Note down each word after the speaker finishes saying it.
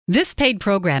This paid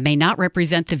program may not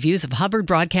represent the views of Hubbard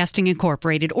Broadcasting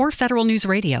Incorporated or Federal News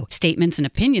Radio. Statements and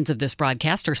opinions of this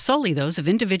broadcast are solely those of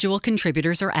individual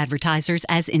contributors or advertisers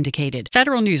as indicated.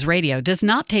 Federal News Radio does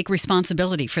not take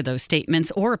responsibility for those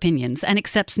statements or opinions and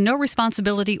accepts no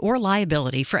responsibility or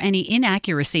liability for any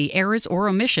inaccuracy, errors, or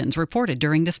omissions reported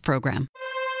during this program.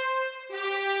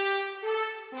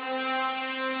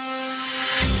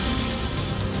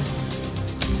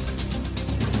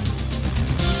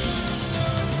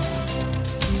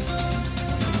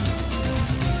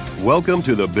 Welcome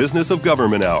to the Business of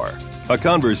Government Hour, a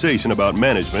conversation about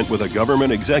management with a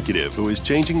government executive who is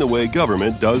changing the way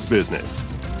government does business.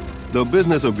 The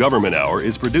Business of Government Hour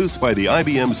is produced by the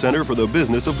IBM Center for the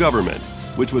Business of Government,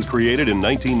 which was created in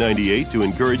 1998 to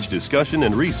encourage discussion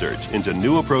and research into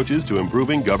new approaches to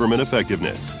improving government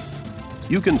effectiveness.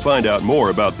 You can find out more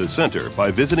about the center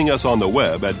by visiting us on the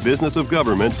web at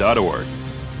businessofgovernment.org.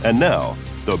 And now,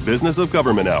 the Business of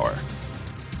Government Hour.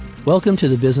 Welcome to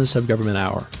the Business of Government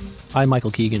Hour. I'm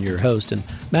Michael Keegan, your host and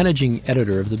managing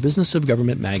editor of the Business of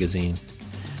Government magazine.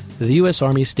 The U.S.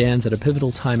 Army stands at a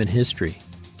pivotal time in history,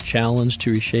 challenged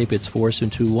to reshape its force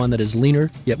into one that is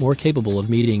leaner yet more capable of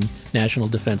meeting national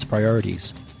defense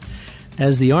priorities.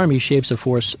 As the Army shapes a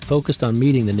force focused on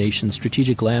meeting the nation's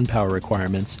strategic land power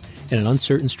requirements in an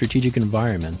uncertain strategic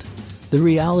environment, the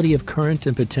reality of current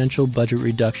and potential budget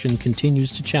reduction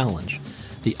continues to challenge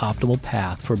the optimal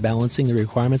path for balancing the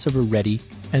requirements of a ready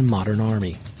and modern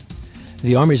Army.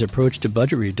 The Army's approach to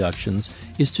budget reductions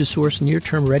is to source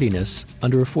near-term readiness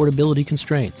under affordability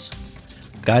constraints.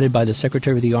 Guided by the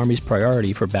Secretary of the Army's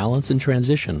priority for balance and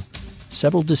transition,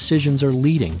 several decisions are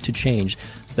leading to change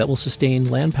that will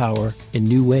sustain land power in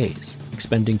new ways,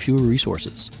 expending fewer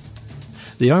resources.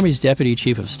 The Army's Deputy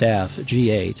Chief of Staff,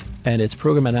 G8, and its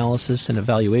Program Analysis and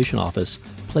Evaluation Office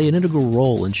play an integral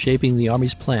role in shaping the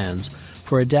Army's plans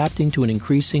for adapting to an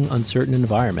increasing uncertain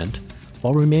environment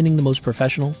while remaining the most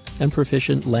professional and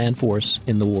proficient land force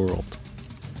in the world.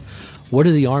 What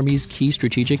are the Army's key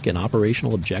strategic and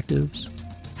operational objectives?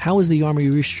 How is the Army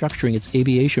restructuring its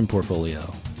aviation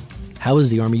portfolio? How is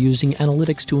the Army using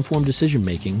analytics to inform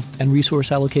decision-making and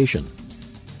resource allocation?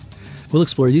 We'll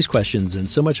explore these questions and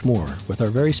so much more with our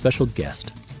very special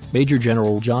guest, Major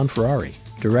General John Ferrari,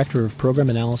 Director of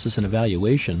Program Analysis and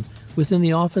Evaluation within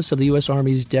the Office of the U.S.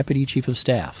 Army's Deputy Chief of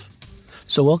Staff.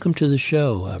 So welcome to the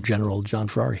show, General John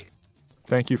Ferrari.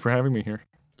 Thank you for having me here.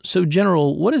 So,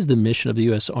 General, what is the mission of the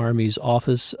U.S. Army's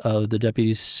Office of the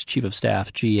Deputy Chief of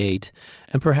Staff, G8?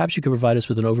 And perhaps you could provide us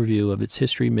with an overview of its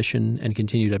history, mission, and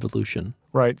continued evolution.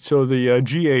 Right. So the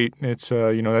G8, it's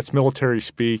that's military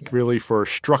speak, really for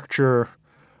structure,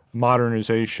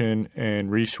 modernization, and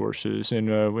resources. And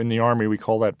in the Army, we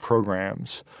call that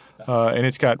programs. And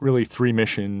it's got really three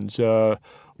missions.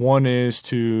 One is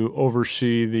to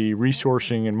oversee the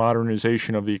resourcing and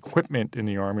modernization of the equipment in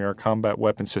the Army, our combat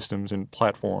weapon systems and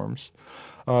platforms.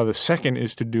 The second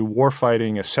is to do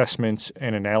warfighting assessments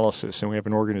and analysis, and we have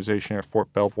an organization at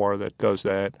Fort Belvoir that does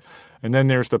that. And then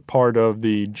there's the part of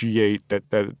the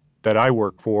G8 that I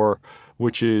work for,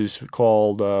 which is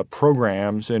called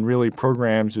programs, and really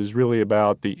programs is really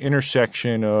about the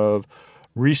intersection of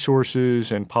resources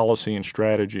and policy and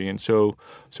strategy. And so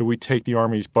we take the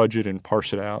Army's budget and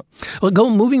parse it out. Well,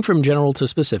 moving from general to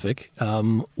specific,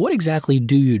 what exactly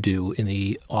do you do in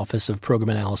the Office of Program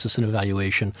Analysis and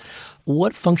Evaluation?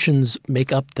 What functions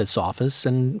make up this office?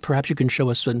 And perhaps you can show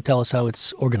us and tell us how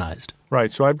it's organized.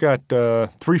 Right. So I've got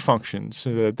three functions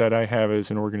that I have as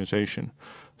an organization.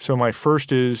 So my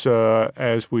first is,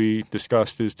 as we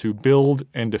discussed, is to build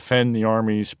and defend the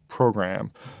Army's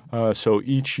program. So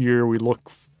each year we look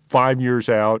 5 years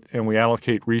out and we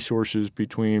allocate resources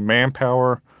between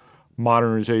manpower,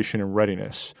 modernization, and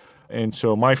readiness. And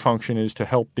so my function is to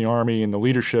help the Army and the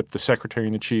leadership, the Secretary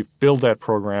and the Chief, build that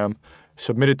program,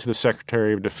 submit it to the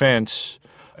Secretary of Defense,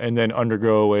 and then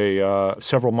undergo a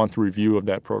several-month review of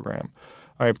that program.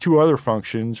 I have two other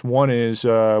functions. One is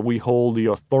we hold the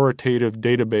authoritative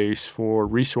database for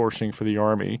resourcing for the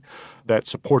Army that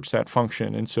supports that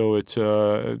function. And so it's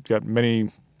got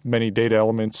many data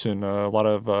elements and a lot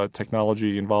of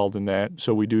technology involved in that.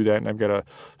 So we do that, and I've got a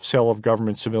cell of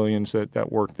government civilians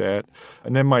that work that.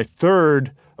 And then my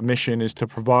third mission is to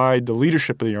provide the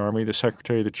leadership of the Army, the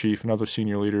Secretary, the Chief, and other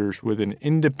senior leaders with an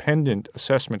independent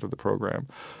assessment of the program.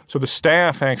 So the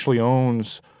staff actually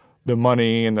owns the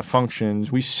money and the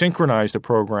functions. We synchronize the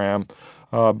program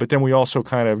But then we also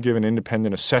kind of give an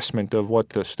independent assessment of what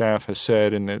the staff has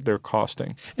said and their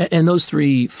costing. And those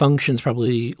three functions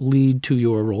probably lead to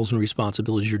your roles and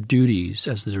responsibilities, your duties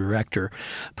as the director.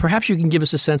 Perhaps you can give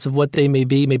us a sense of what they may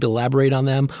be, maybe elaborate on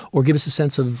them, or give us a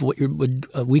sense of what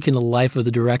a week in the life of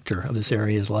the director of this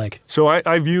area is like. So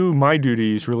I view my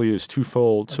duties really as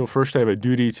twofold. So first I have a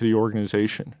duty to the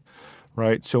organization.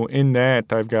 Right. So in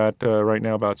that, I've got right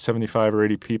now about 75 or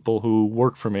 80 people who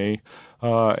work for me,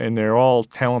 and they're all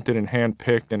talented and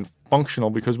handpicked and functional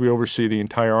because we oversee the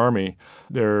entire Army.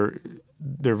 They're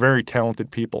very talented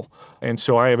people. And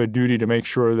so I have a duty to make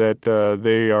sure that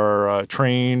they are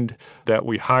trained, that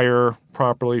we hire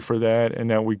properly for that, and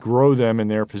that we grow them in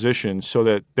their positions so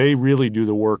that they really do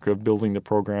the work of building the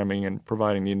programming and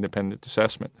providing the independent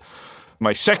assessment.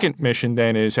 My second mission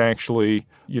then is actually,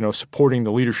 supporting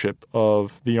the leadership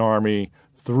of the Army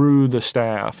through the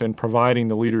staff and providing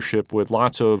the leadership with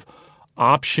lots of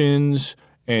options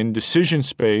and decision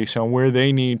space on where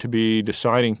they need to be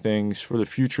deciding things for the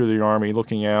future of the Army,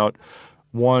 looking out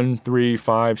 1, 3,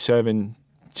 5, 7,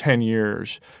 10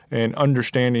 years and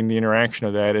understanding the interaction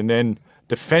of that and then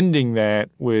defending that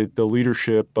with the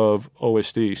leadership of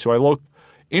OSD. So I look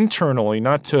internally,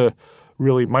 not to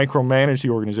really micromanage the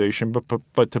organization,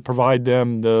 but to provide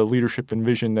them the leadership and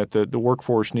vision that the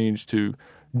workforce needs to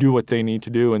do what they need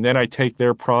to do. And then I take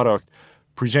their product,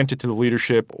 present it to the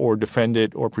leadership or defend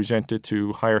it or present it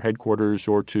to higher headquarters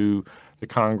or to the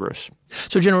Congress.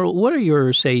 So, General, what are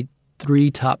your, say,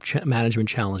 three top management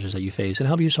challenges that you face, and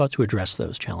how have you sought to address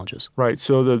those challenges? Right.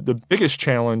 So the biggest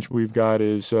challenge we've got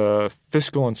is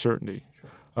fiscal uncertainty.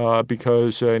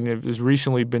 Because and it has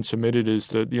recently been submitted is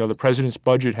that the president's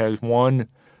budget has $1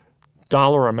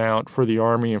 amount for the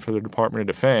Army and for the Department of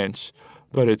Defense,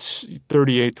 but it's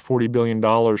 $38 to $40 billion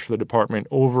for the department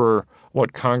over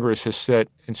what Congress has set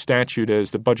in statute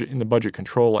as the budget in the Budget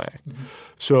Control Act. Mm-hmm.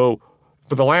 So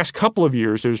for the last couple of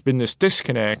years, there's been this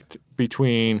disconnect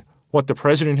between what the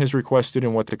president has requested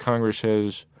and what the Congress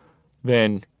has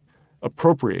then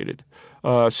appropriated.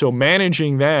 So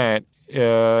managing that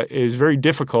is very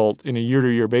difficult in a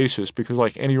year-to-year basis because,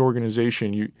 like any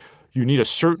organization, you need a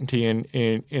certainty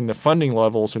in the funding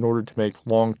levels in order to make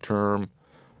long-term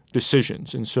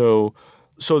decisions. And so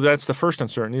that's the first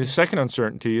uncertainty. The second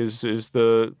uncertainty is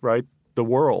the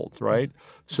world, right?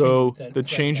 So the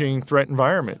changing threat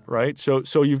environment, right? So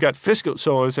you've got fiscal.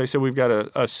 So as I said, we've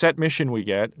got a set mission we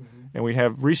get, and we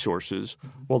have resources.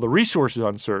 Well, the resource is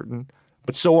uncertain,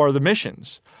 but so are the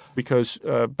missions. Because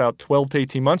about 12 to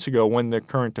 18 months ago, when the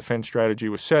current defense strategy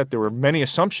was set, there were many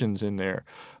assumptions in there.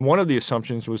 One of the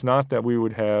assumptions was not that we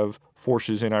would have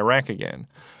forces in Iraq again.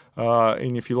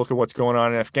 And if you look at what's going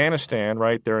on in Afghanistan,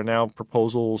 right, there are now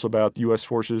proposals about U.S.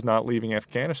 forces not leaving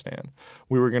Afghanistan.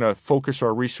 We were going to focus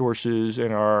our resources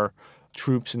and our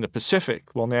troops in the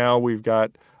Pacific. Well, now we've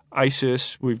got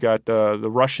ISIS, we've got the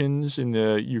Russians in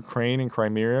the Ukraine and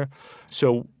Crimea.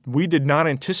 So we did not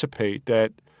anticipate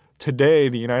that today,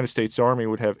 the United States Army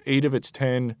would have 8 of its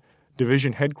 10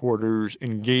 division headquarters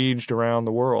engaged around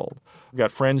the world. We've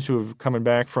got friends who have coming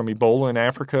back from Ebola in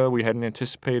Africa. We hadn't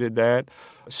anticipated that.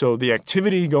 So the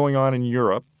activity going on in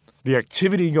Europe, the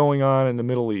activity going on in the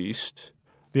Middle East,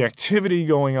 the activity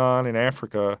going on in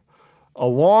Africa,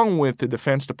 along with the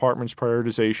Defense Department's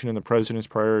prioritization and the President's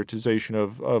prioritization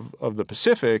of the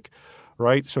Pacific,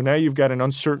 right? So now you've got an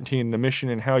uncertainty in the mission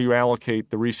and how you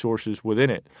allocate the resources within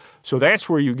it. So that's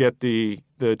where you get the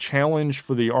challenge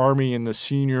for the Army and the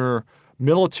senior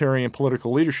military and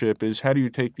political leadership is how do you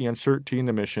take the uncertainty in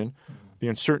the mission, the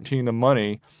uncertainty in the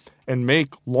money, and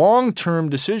make long-term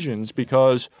decisions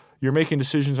because you're making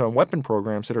decisions on weapon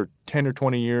programs that are 10 or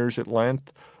 20 years at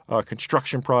length,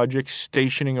 construction projects,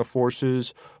 stationing of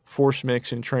forces, force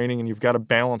mix and training, and you've got to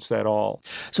balance that all.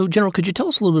 So, General, could you tell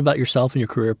us a little bit about yourself and your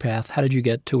career path? How did you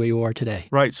get to where you are today?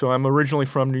 Right. So I'm originally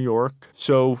from New York.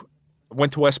 So I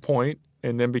went to West Point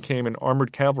and then became an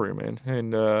armored cavalryman.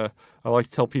 And I like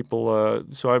to tell people,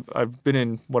 so I've been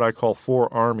in what I call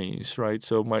 4 armies, right?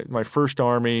 So my first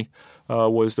army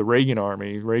was the Reagan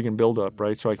Army, Reagan buildup,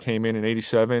 right? So I came in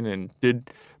 87 and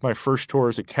did my first tour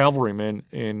as a cavalryman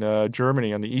in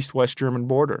Germany on the East-West German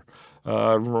border,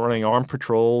 running armed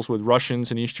patrols with Russians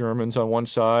and East Germans on one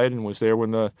side, and was there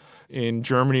in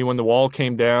Germany when the wall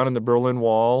came down and the Berlin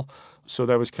Wall. So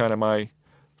that was kind of my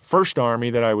first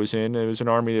army that I was in. It was an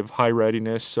army of high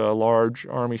readiness, a large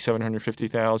army,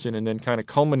 750,000, and then kind of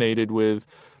culminated with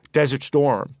Desert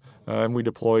Storm. And we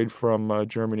deployed from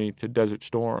Germany to Desert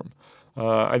Storm.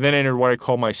 I then entered what I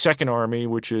call my second army,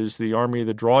 which is the army of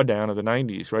the drawdown of the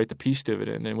 90s, right, the peace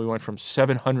dividend. And we went from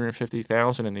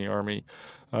 750,000 in the army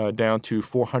down to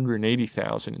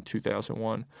 480,000 in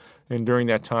 2001. And during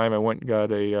that time, I went and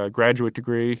got a graduate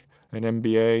degree, an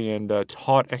MBA, and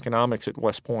taught economics at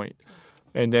West Point.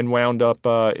 And then wound up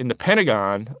in the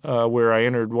Pentagon, where I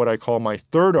entered what I call my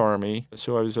third army.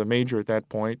 So I was a major at that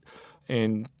point.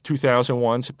 In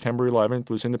 2001, September 11th,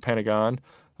 was in the Pentagon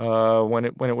when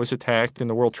it was attacked and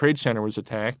the World Trade Center was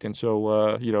attacked. And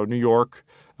so, New York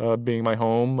being my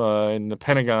home and the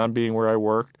Pentagon being where I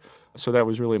worked. So that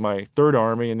was really my third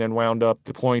army, and then wound up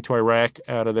deploying to Iraq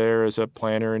out of there as a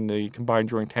planner in the Combined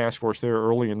Joint Task Force there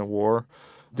early in the war.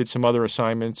 Did some other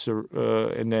assignments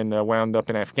and then wound up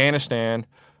in Afghanistan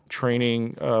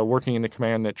training, working in the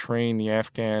command that trained the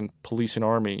Afghan police and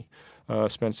army.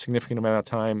 Spent a significant amount of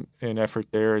time and effort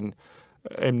there,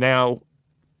 and now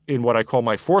in what I call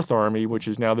my fourth army, which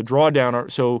is now the drawdown.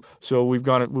 So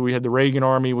we had the Reagan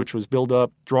army, which was build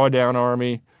up, drawdown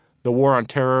army, the war on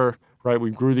terror. Right,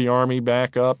 we grew the army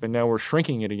back up, and now we're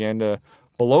shrinking it again to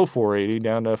below 480,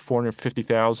 down to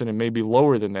 450,000, and maybe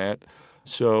lower than that.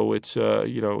 So it's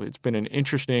it's been an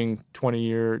interesting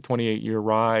 28-year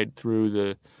ride through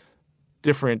the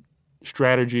different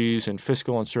strategies and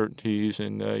fiscal uncertainties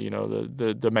and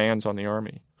the demands on the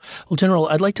army. Well, General,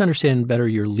 I'd like to understand better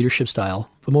your leadership style,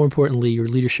 but more importantly, your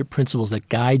leadership principles that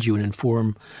guide you and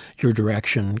inform your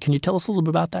direction. Can you tell us a little bit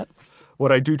about that?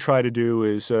 What I do try to do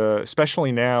is,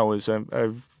 especially now, is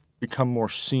I've become more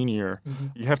senior. Mm-hmm.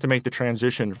 You have to make the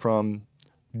transition from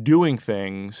doing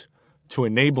things to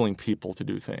enabling people to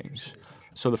do things.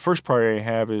 So the first priority I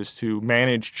have is to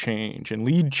manage change and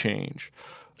lead change.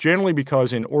 Generally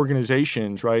because in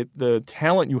organizations, right, the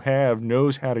talent you have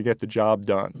knows how to get the job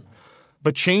done.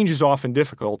 But change is often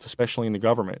difficult, especially in the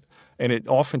government. And it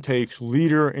often takes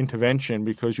leader intervention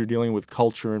because you're dealing with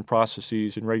culture and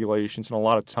processes and regulations and a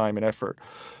lot of time and effort.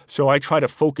 So I try to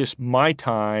focus my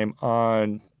time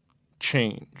on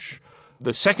change.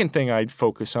 The second thing I'd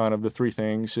focus on of the three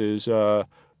things is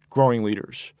growing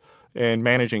leaders and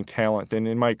managing talent. And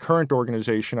in my current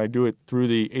organization, I do it through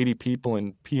the 80 people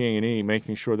in PA&E,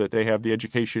 making sure that they have the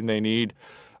education they need.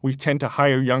 We tend to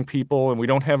hire young people, and we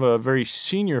don't have a very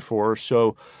senior force.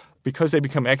 So because they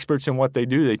become experts in what they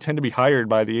do, they tend to be hired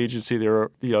by the agency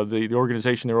the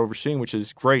organization they're overseeing, which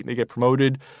is great. They get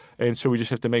promoted, and so we just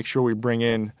have to make sure we bring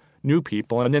in new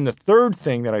people. And then the third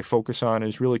thing that I focus on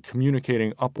is really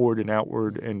communicating upward and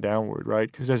outward and downward,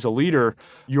 right? Because as a leader,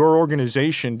 your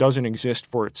organization doesn't exist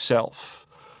for itself.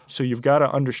 So you've got to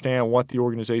understand what the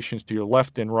organizations to your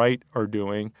left and right are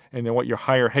doing, and then what your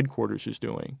higher headquarters is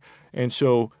doing. And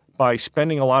so by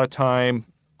spending a lot of time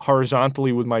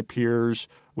horizontally with my peers,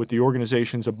 with the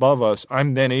organizations above us,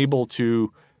 I'm then able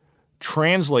to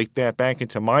translate that back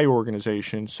into my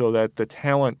organization so that the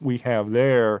talent we have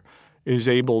there is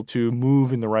able to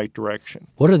move in the right direction.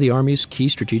 What are the Army's key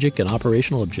strategic and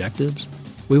operational objectives?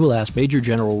 We will ask Major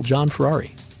General John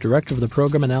Ferrari, Director of the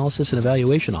Program Analysis and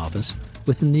Evaluation Office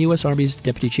within the U.S. Army's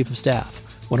Deputy Chief of Staff,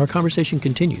 when our conversation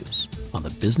continues on the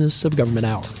Business of Government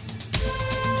Hour.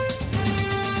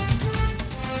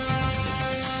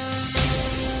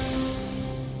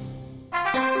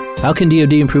 How can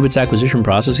DoD improve its acquisition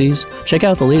processes? Check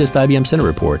out the latest IBM Center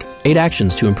report, 8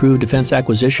 Actions to Improve Defense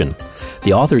Acquisition.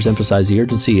 The authors emphasize the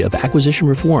urgency of acquisition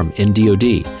reform in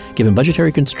DoD, given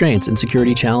budgetary constraints and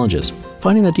security challenges,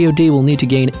 finding that DoD will need to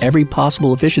gain every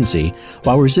possible efficiency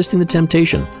while resisting the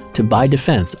temptation to buy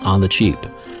defense on the cheap.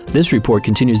 This report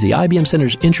continues the IBM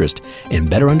Center's interest in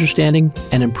better understanding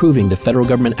and improving the federal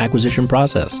government acquisition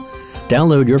process.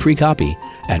 Download your free copy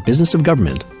at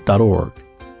businessofgovernment.org.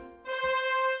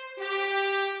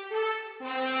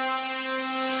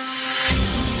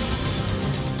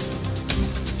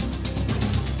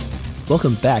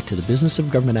 Welcome back to the Business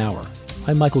of Government Hour.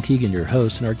 I'm Michael Keegan, your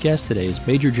host, and our guest today is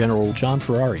Major General John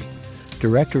Ferrari,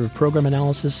 Director of Program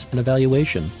Analysis and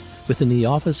Evaluation within the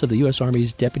Office of the U.S.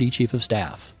 Army's Deputy Chief of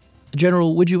Staff.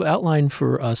 General, would you outline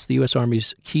for us the U.S.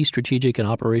 Army's key strategic and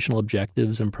operational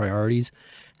objectives and priorities?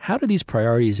 How do these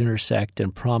priorities intersect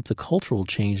and prompt the cultural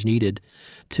change needed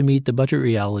to meet the budget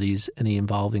realities and the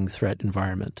evolving threat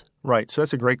environment? Right. So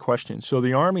that's a great question. So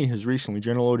the Army has recently,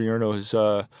 General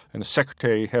Odierno and the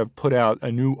Secretary have put out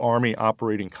a new Army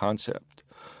operating concept,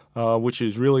 which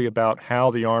is really about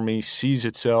how the Army sees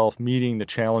itself meeting the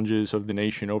challenges of the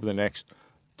nation over the next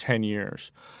 10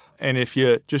 years. And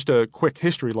just a quick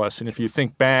history lesson, if you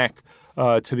think back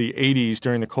to the 80s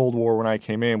during the Cold War when I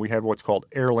came in, we had what's called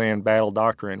air-land battle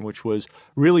doctrine, which was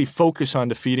really focused on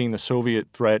defeating the Soviet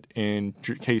threat in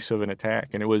case of an attack.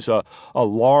 And it was a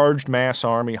large mass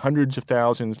army, hundreds of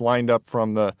thousands lined up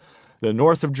from the the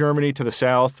north of Germany to the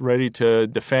south, ready to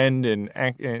defend and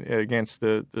act against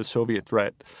the Soviet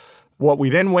threat. What we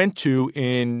then went to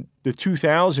in the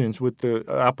 2000s with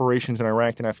the operations in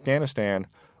Iraq and Afghanistan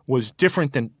was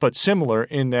different but similar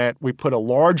in that we put a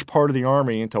large part of the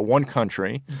Army into one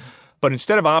country, but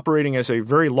instead of operating as a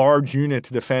very large unit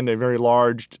to defend a very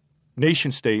large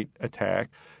nation-state attack,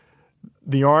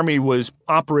 the Army was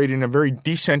operating in a very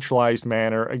decentralized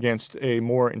manner against a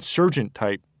more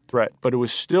insurgent-type threat. But it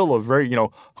was still a very,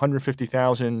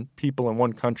 150,000 people in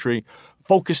one country,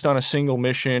 focused on a single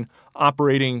mission,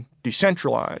 operating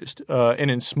decentralized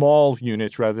and in small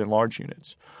units rather than large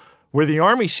units. Where the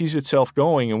Army sees itself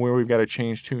going and where we've got to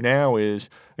change to now is,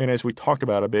 and as we talked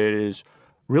about a bit, is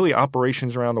really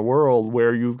operations around the world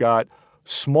where you've got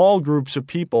small groups of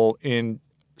people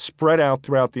spread out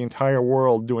throughout the entire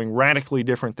world doing radically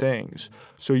different things.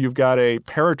 So you've got a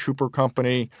paratrooper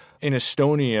company in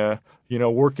Estonia,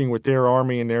 working with their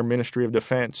army and their Ministry of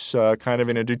Defense kind of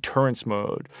in a deterrence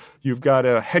mode. You've got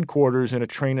a headquarters in a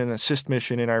train and assist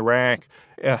mission in Iraq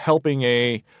helping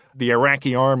the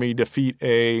Iraqi army defeat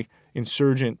a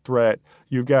insurgent threat.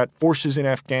 You've got forces in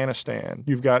Afghanistan.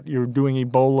 You're doing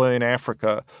Ebola in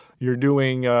Africa.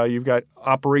 You've got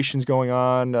operations going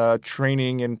on,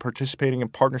 training and participating in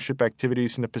partnership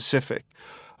activities in the Pacific.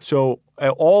 So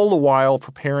all the while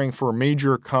preparing for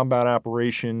major combat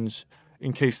operations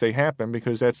in case they happen,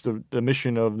 because that's the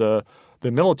mission of the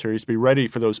military, is to be ready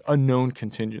for those unknown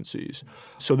contingencies.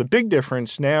 So the big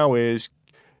difference now is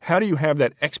how do you have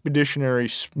that expeditionary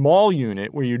small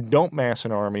unit where you don't mass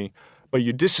an army, but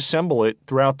you disassemble it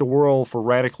throughout the world for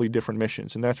radically different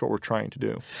missions, and that's what we're trying to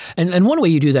do. And one way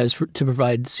you do that is to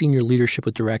provide senior leadership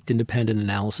with direct, independent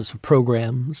analysis of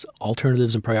programs,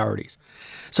 alternatives, and priorities.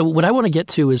 So what I want to get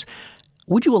to is,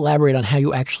 would you elaborate on how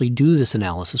you actually do this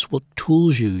analysis, what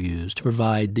tools you use to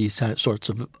provide these sorts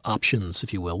of options,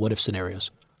 if you will, what-if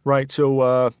scenarios? Right.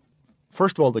 So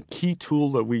first of all, the key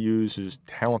tool that we use is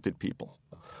talented people.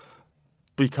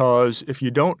 Because if you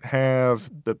don't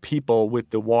have the people with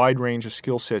the wide range of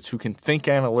skill sets who can think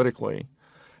analytically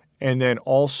and then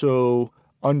also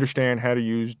understand how to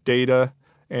use data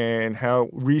and how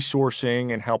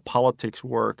resourcing and how politics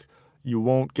work, you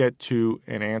won't get to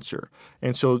an answer.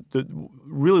 And so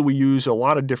really we use a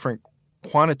lot of different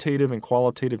quantitative and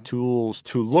qualitative tools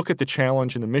to look at the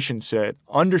challenge in the mission set,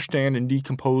 understand and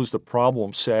decompose the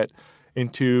problem set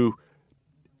into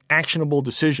actionable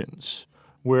decisions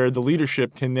where the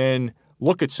leadership can then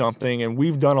look at something, and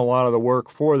we've done a lot of the work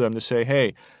for them to say,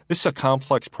 hey, this is a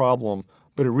complex problem,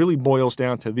 but it really boils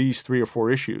down to these 3 or 4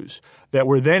 issues that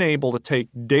we're then able to take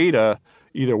data,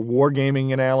 either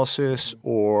wargaming analysis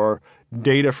or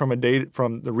data from the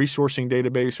resourcing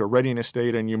database or readiness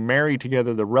data, and you marry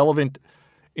together the relevant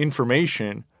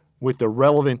information with the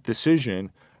relevant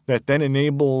decision that then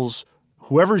enables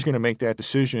whoever's going to make that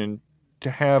decision to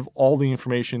have all the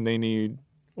information they need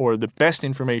or the best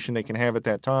information they can have at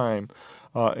that time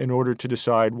in order to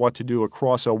decide what to do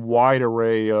across a wide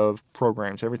array of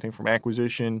programs, everything from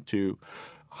acquisition to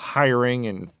hiring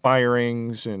and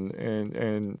firings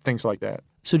and things like that.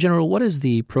 So, General, what is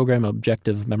the Program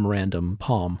Objective Memorandum,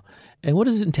 POM, and what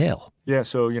does it entail? Yeah,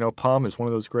 so, POM is one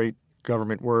of those great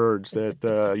government words that,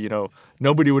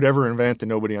 nobody would ever invent and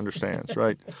nobody understands,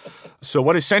 right? So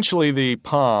what essentially the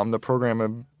POM, the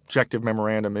Program Objective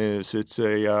Memorandum, is,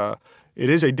 it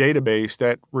is a database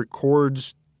that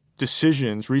records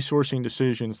decisions, resourcing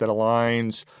decisions that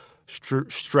aligns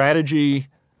strategy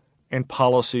and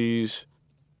policies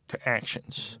to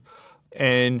actions.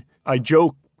 And I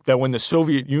joke that when the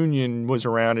Soviet Union was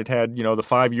around, it had, the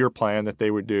 5-year plan that they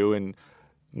would do. And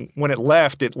when it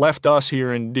left us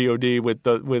here in DOD with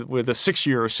a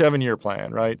 6-year or 7-year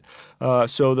plan, right?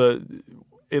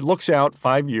 It looks out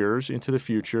 5 years into the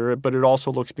future, but it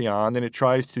also looks beyond, and it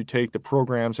tries to take the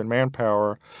programs and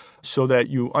manpower so that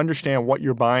you understand what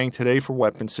you're buying today for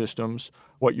weapon systems,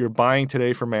 what you're buying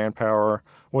today for manpower,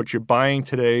 what you're buying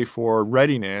today for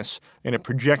readiness, and it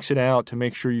projects it out to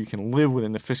make sure you can live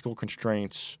within the fiscal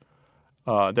constraints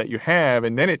that you have.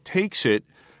 And then it takes it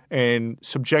and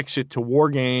subjects it to war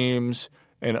games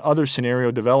and other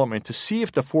scenario development to see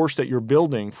if the force that you're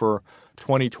building for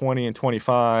 2020 and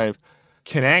 25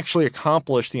 can actually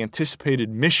accomplish the anticipated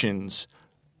missions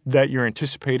that you're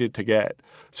anticipated to get.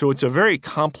 So it's a very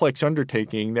complex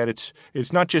undertaking that it's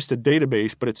not just a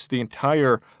database, but it's the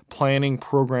entire planning,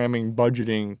 programming,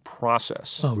 budgeting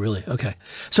process. Oh, really? Okay.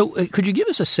 So could you give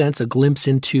us a glimpse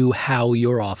into how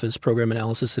your office, Program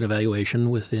Analysis and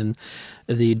Evaluation within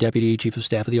the Deputy Chief of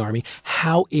Staff of the Army,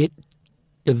 how it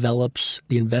develops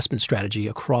the investment strategy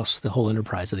across the whole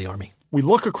enterprise of the Army? We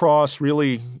look across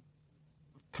really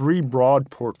three broad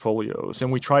portfolios,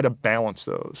 and we try to balance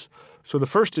those. So the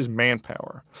first is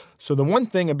manpower. So the one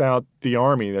thing about the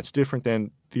Army that's different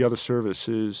than the other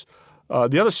services,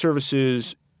 the other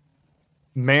services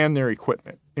man their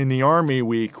equipment. In the Army,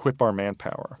 we equip our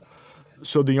manpower.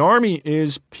 So the Army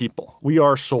is people. We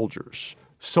are soldiers.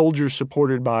 Soldiers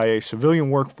supported by a civilian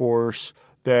workforce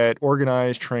that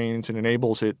organizes, trains, and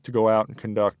enables it to go out and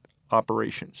conduct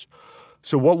operations.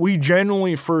 So what we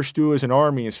generally first do as an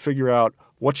Army is figure out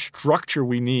what structure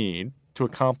we need to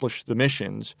accomplish the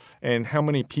missions and how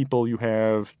many people you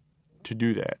have to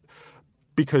do that.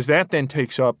 Because that then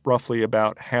takes up roughly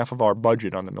about half of our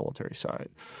budget on the military side.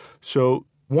 So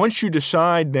once you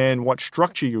decide then what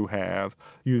structure you have,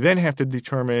 you then have to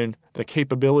determine the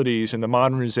capabilities and the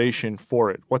modernization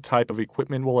for it. What type of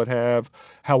equipment will it have?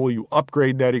 How will you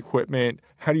upgrade that equipment?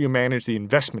 How do you manage the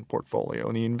investment portfolio?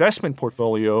 And the investment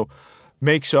portfolio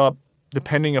makes up,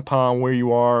 depending upon where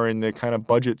you are in the kind of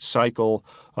budget cycle,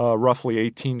 roughly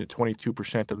 18 to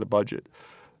 22% of the budget.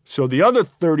 So the other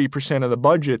 30% of the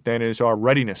budget then is our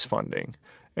readiness funding.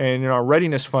 And in our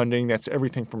readiness funding, that's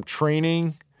everything from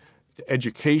training to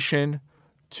education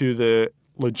to the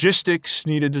logistics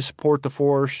needed to support the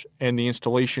force and the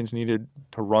installations needed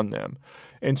to run them.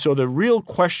 And so the real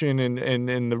question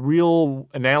and the real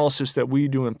analysis that we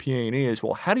do in PA&E is,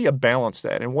 well, how do you balance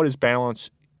that? And what does balance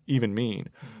even mean?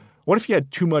 What if you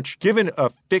had too much, given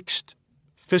a fixed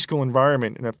fiscal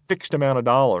environment and a fixed amount of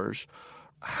dollars,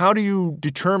 how do you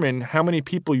determine how many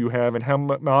people you have and how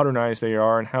modernized they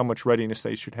are and how much readiness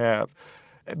they should have?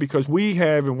 Because we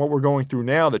have, and what we're going through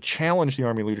now, the challenge the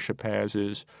Army leadership has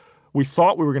is we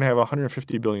thought we were going to have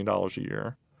 $150 billion a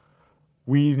year.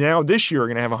 We now this year are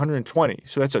going to have 120.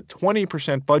 So that's a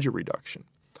 20% budget reduction.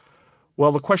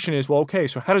 Well, the question is, well, okay,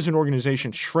 so how does an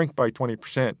organization shrink by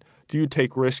 20%? Do you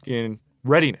take risk in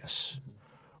readiness?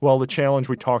 Well, the challenge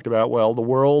we talked about, well, the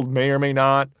world may or may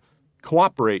not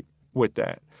cooperate with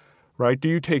that, right? Do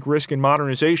you take risk in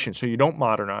modernization so you don't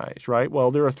modernize, right?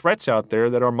 Well, there are threats out there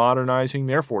that are modernizing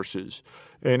their forces.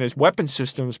 And as weapon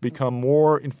systems become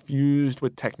more infused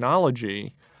with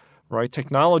technology, right,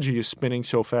 technology is spinning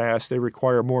so fast, they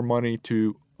require more money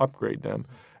to upgrade them.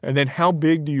 And then how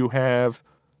big do you have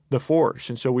the force?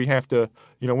 And so we have to,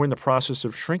 we're in the process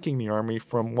of shrinking the Army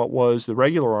from what was the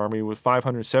regular Army with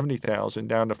 570,000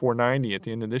 down to 490 at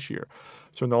the end of this year.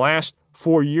 So in the last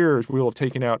 4 years, we will have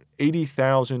taken out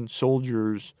 80,000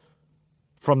 soldiers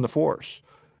from the force.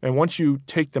 And once you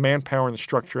take the manpower and the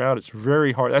structure out, it's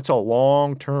very hard. That's a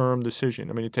long-term decision.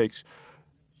 I mean, it takes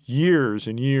years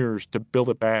and years to build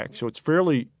it back. So it's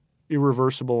fairly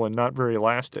irreversible and not very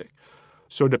elastic.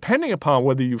 So depending upon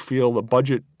whether you feel the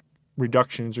budget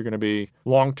reductions are going to be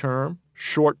long-term,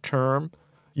 short-term,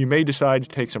 you may decide to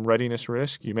take some readiness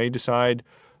risk. You may decide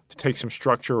to take some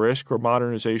structure risk or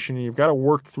modernization. And you've got to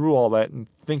work through all that and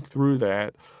think through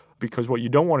that, because what you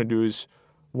don't want to do is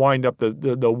wind up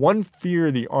the one fear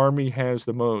the Army has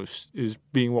the most is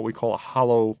being what we call a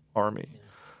hollow Army.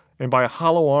 And by a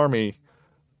hollow Army,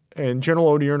 and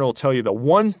General Odierno will tell you the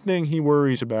one thing he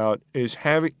worries about is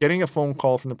getting a phone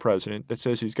call from the president that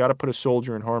says he's got to put a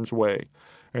soldier in harm's way.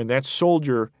 And that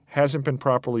soldier hasn't been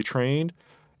properly trained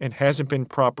and hasn't been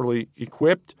properly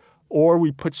equipped, or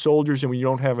we put soldiers and we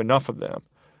don't have enough of them.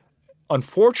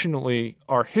 Unfortunately,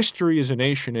 our history as a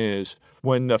nation is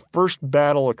when the first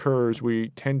battle occurs, we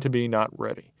tend to be not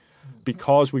ready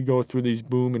because we go through these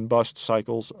boom and bust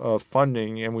cycles of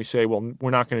funding and we say, well,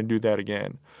 we're not going to do that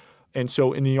again. And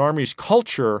so in the Army's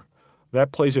culture,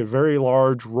 that plays a very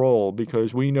large role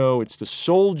because we know it's the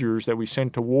soldiers that we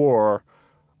send to war.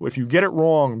 If you get it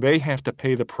wrong, they have to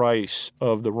pay the price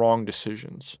of the wrong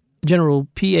decisions. General,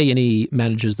 PA&E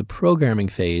manages the programming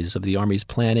phase of the Army's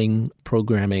planning,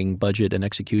 programming, budget, and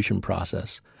execution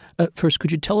process. First,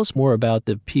 could you tell us more about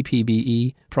the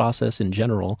PPBE process in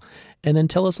general, and then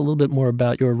tell us a little bit more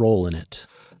about your role in it?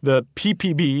 The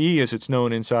PPBE, as it's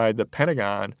known inside the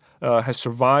Pentagon, has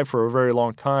survived for a very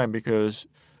long time because,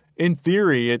 in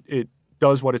theory, it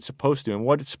does what it's supposed to. And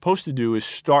what it's supposed to do is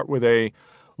start with a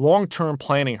long-term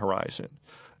planning horizon.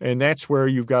 And that's where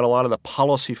you've got a lot of the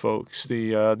policy folks,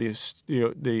 the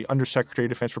Undersecretary of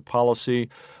Defense for Policy,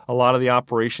 a lot of the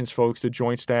operations folks, the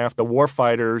Joint Staff, the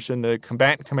warfighters, and the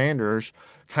combatant commanders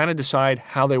kind of decide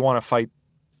how they want to fight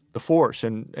the force.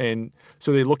 And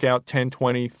so they look out 10,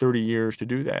 20, 30 years to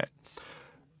do that.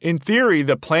 In theory,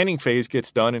 the planning phase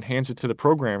gets done and hands it to the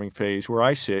programming phase where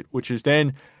I sit, which is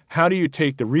then how do you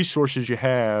take the resources you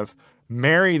have,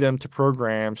 marry them to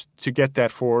programs to get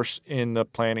that force in the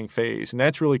planning phase. And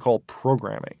that's really called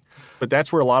programming. But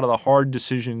that's where a lot of the hard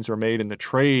decisions are made in the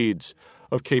trades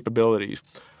of capabilities.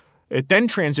 It then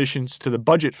transitions to the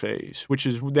budget phase, which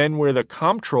is then where the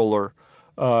comptroller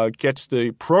gets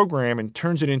the program and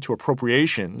turns it into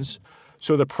appropriations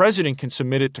so the president can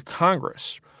submit it to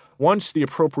Congress. Once the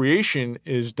appropriation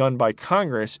is done by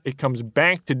Congress, it comes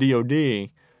back to DOD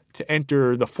to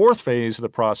enter the fourth phase of the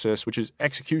process, which is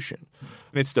execution.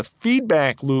 And it's the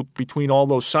feedback loop between all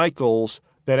those cycles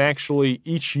that actually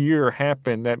each year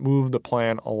happen that move the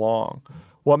plan along.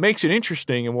 What makes it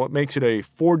interesting and what makes it a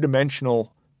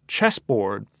four-dimensional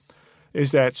chessboard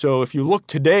is that, so if you look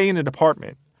today in the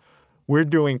department, we're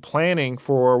doing planning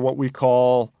for what we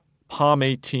call POM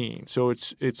 18. So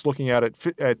it's looking at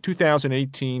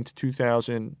 2018 to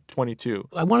 2022.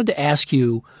 I wanted to ask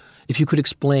you if you could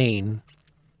explain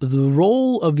the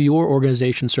role of your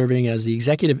organization serving as the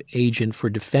executive agent for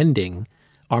defending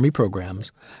Army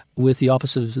programs with the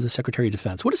Office of the Secretary of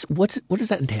Defense. What does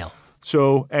that entail?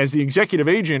 So as the executive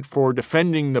agent for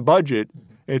defending the budget,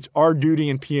 it's our duty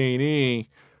in PA&E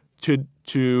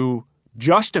to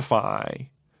justify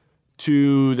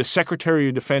to the Secretary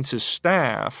of Defense's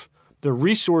staff the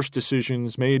resource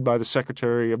decisions made by the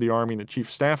Secretary of the Army and the Chief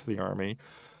of Staff of the Army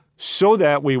so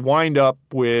that we wind up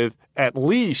with at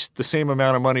least the same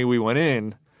amount of money we went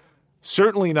in,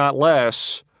 certainly not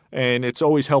less. And it's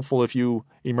always helpful if you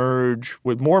emerge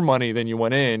with more money than you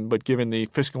went in, but given the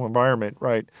fiscal environment,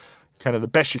 right, kind of the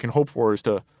best you can hope for is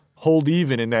to hold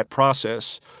even in that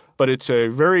process. But it's a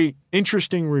very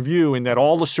interesting review in that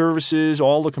all the services,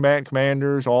 all the combatant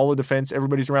commanders, all the defense,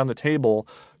 everybody's around the table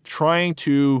trying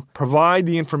to provide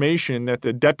the information that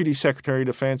the Deputy Secretary of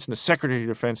Defense and the Secretary of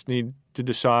Defense need to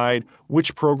decide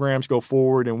which programs go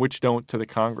forward and which don't to the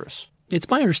Congress. It's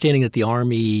my understanding that the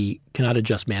Army cannot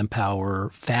adjust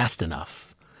manpower fast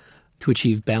enough to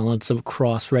achieve balance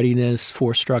across readiness,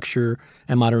 force structure,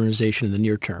 and modernization in the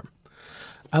near term.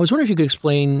 I was wondering if you could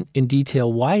explain in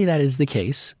detail why that is the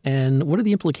case and what are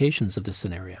the implications of this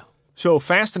scenario? So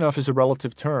fast enough is a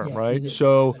relative term, right?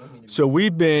 So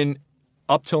we've been,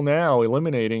 up till now,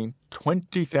 eliminating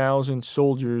 20,000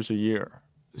 soldiers a year.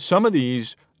 Some of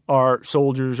these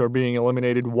soldiers are being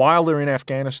eliminated while they're in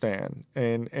Afghanistan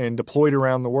and deployed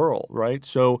around the world, right?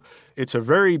 So it's a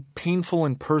very painful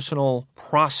and personal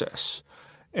process.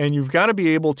 And you've got to be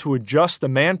able to adjust the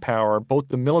manpower, both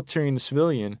the military and the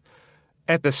civilian,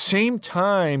 at the same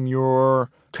time you're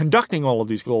conducting all of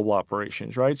these global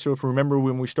operations, right? So if you remember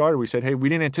when we started, we said, hey, we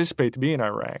didn't anticipate to be in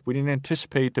Iraq. We didn't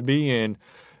anticipate to be in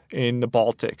the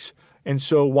Baltics. And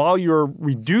so while you're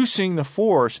reducing the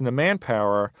force and the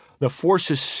manpower, the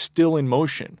force is still in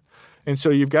motion. And so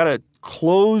you've got to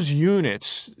close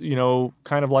units,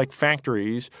 kind of like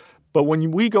factories. But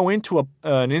when we go into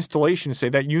an installation and say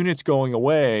that unit's going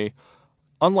away,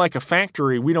 unlike a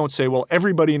factory, we don't say, well,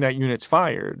 everybody in that unit's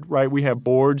fired, right? We have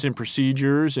boards and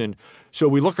procedures. And so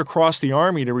we look across the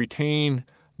Army to retain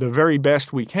the very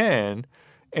best we can.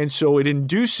 And so it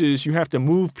induces you have to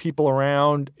move people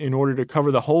around in order to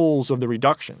cover the holes of the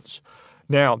reductions.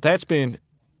 Now, that's been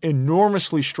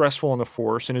enormously stressful on the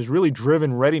force and has really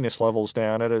driven readiness levels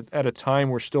down at a time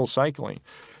we're still cycling.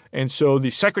 And so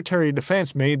the Secretary of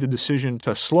Defense made the decision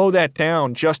to slow that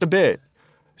down just a bit.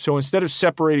 So instead of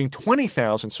separating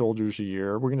 20,000 soldiers a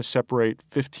year, we're going to separate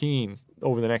 15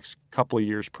 over the next couple of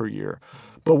years per year.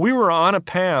 But we were on a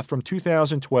path from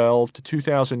 2012 to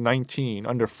 2019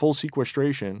 under full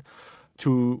sequestration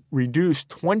to reduce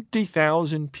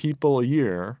 20,000 people a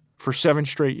year for 7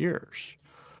 straight years.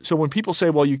 So when people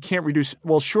say, well, you can't reduce,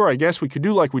 well, sure, I guess we could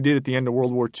do like we did at the end of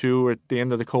World War II, at the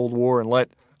end of the Cold War, and let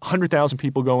 100,000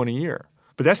 people go in a year.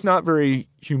 But that's not very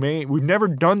humane. We've never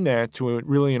done that to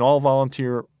really an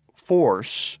all-volunteer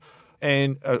force,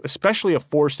 and especially a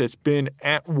force that's been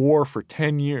at war for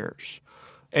 10 years.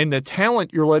 And the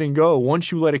talent you're letting go,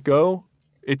 once you let it go,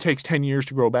 it takes 10 years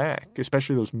to grow back,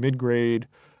 especially those mid-grade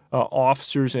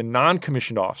officers and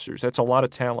non-commissioned officers. That's a lot of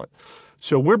talent.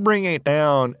 So we're bringing it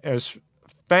down as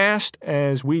fast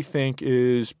as we think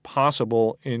is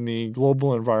possible in the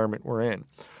global environment we're in.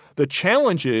 The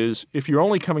challenge is if you're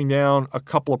only coming down a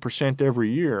couple of percent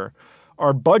every year,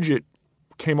 our budget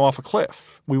came off a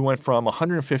cliff. We went from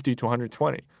 150 to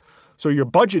 120. So your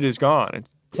budget is gone, and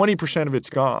 20% of it's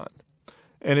gone.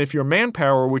 And if your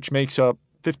manpower, which makes up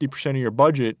 50% of your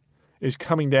budget, is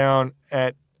coming down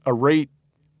at a rate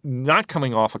not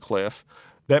coming off a cliff,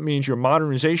 that means your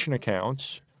modernization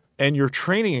accounts and your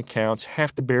training accounts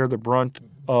have to bear the brunt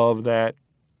of that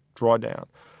drawdown.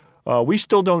 We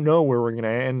still don't know where we're going to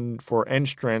end for end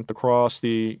strength across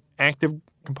the active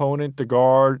component, the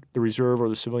Guard, the Reserve, or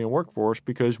the civilian workforce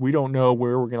because we don't know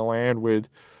where we're going to land with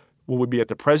Will we be at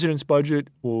the president's budget?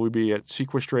 Will we be at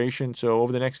sequestration? So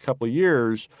over the next couple of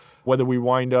years, whether we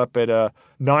wind up at a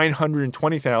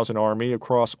 920,000 Army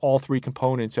across all three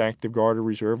components, active guard or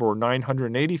reserve, or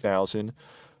 980,000,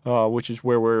 which is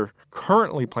where we're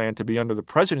currently planned to be under the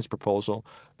president's proposal,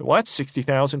 well, that's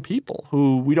 60,000 people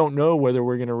who we don't know whether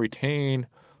we're going to retain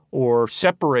or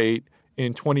separate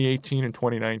in 2018 and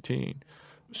 2019.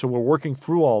 So we're working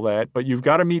through all that, but you've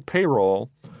got to meet payroll.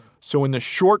 So in the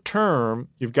short term,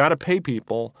 you've got to pay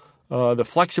people. The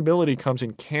flexibility comes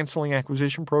in canceling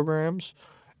acquisition programs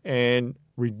and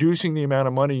reducing the amount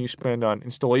of money you spend on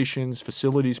installations,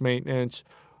 facilities maintenance,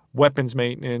 weapons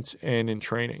maintenance, and in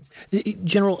training.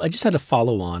 General, I just had a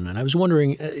follow-on, and I was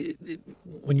wondering,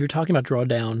 when you're talking about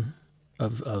drawdown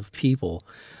of people,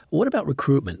 what about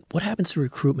recruitment? What happens to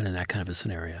recruitment in that kind of a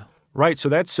scenario? Right. So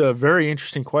that's a very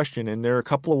interesting question, and there are a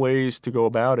couple of ways to go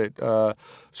about it.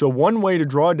 So one way to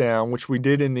draw down, which we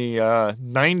did in the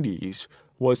 90s,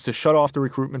 was to shut off the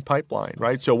recruitment pipeline,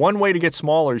 right? So one way to get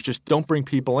smaller is just don't bring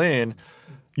people in.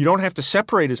 You don't have to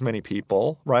separate as many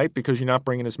people, right, because you're not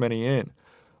bringing as many in.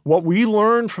 What we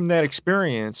learned from that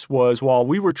experience was while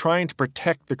we were trying to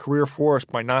protect the career force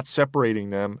by not separating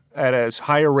them at as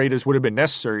high a rate as would have been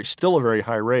necessary, still a very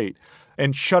high rate,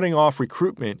 and shutting off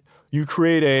recruitment, you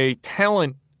create a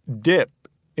talent dip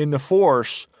in the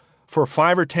force for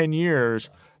 5 or 10 years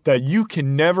that you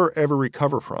can never, ever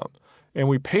recover from. And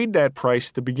we paid that price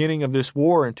at the beginning of this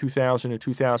war in 2000 and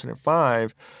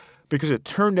 2005 because it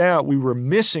turned out we were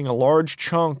missing a large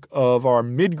chunk of our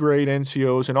mid-grade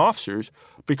NCOs and officers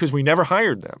because we never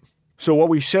hired them. So what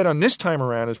we said on this time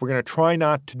around is we're going to try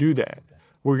not to do that.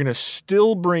 We're going to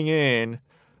still bring in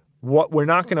we're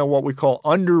not going to what we call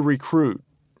under-recruit,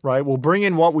 right? We'll bring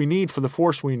in what we need for the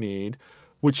force we need,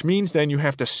 which means then you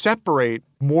have to separate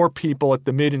more people at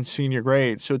the mid and senior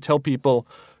grades. So tell people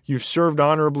you've served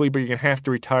honorably, but you're going to have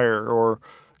to retire, or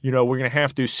we're going to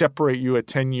have to separate you at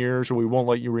 10 years or we won't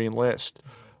let you reenlist.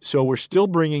 So we're still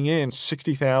bringing in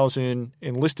 60,000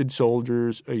 enlisted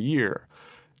soldiers a year.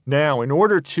 Now, in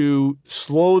order to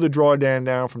slow the drawdown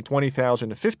down from 20,000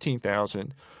 to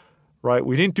 15,000, right,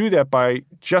 we didn't do that by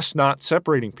just not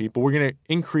separating people. We're going to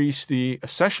increase the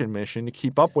accession mission to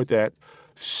keep up with that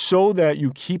so that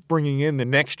you keep bringing in the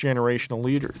next generation of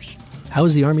leaders. How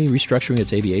is the Army restructuring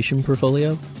its aviation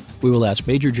portfolio? We will ask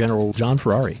Major General John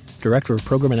Ferrari, Director of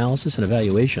Program Analysis and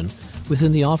Evaluation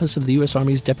within the Office of the U.S.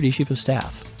 Army's Deputy Chief of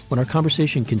Staff, when our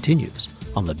conversation continues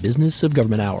on the Business of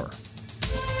Government Hour.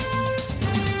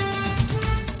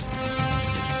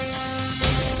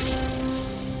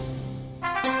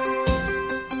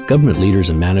 Government leaders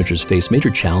and managers face major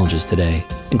challenges today,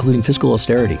 including fiscal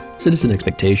austerity, citizen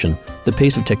expectation, the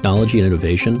pace of technology and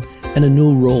innovation, and a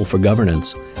new role for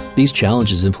governance. These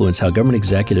challenges influence how government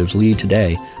executives lead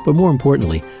today, but more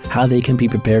importantly, how they can be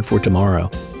prepared for tomorrow.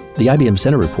 The IBM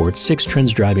Center report, 6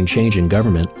 Trends Driving Change in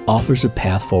Government, offers a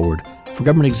path forward for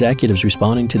government executives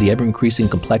responding to the ever-increasing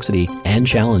complexity and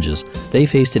challenges they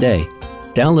face today.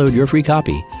 Download your free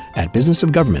copy at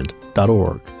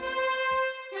businessofgovernment.org.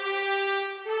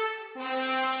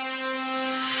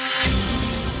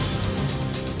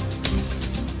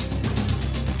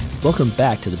 Welcome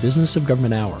back to the Business of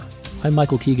Government Hour. I'm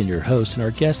Michael Keegan, your host, and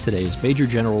our guest today is Major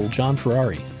General John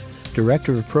Ferrari,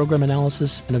 Director of Program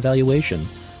Analysis and Evaluation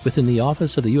within the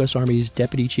Office of the U.S. Army's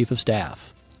Deputy Chief of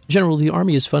Staff. General, the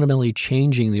Army is fundamentally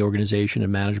changing the organization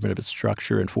and management of its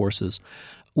structure and forces.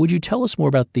 Would you tell us more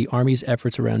about the Army's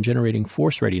efforts around generating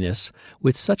force readiness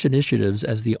with such initiatives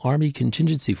as the Army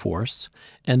Contingency Force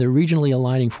and the Regionally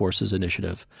Aligning Forces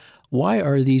Initiative? Why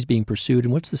are these being pursued,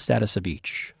 and what's the status of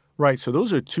each? Right. So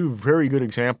those are 2 very good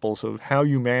examples of how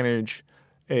you manage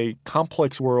a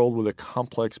complex world with a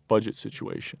complex budget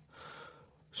situation.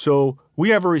 So we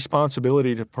have a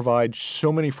responsibility to provide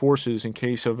so many forces in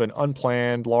case of an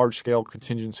unplanned, large-scale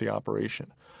contingency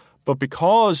operation. But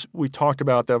because we talked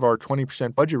about that of our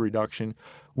 20% budget reduction,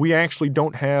 we actually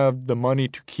don't have the money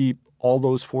to keep all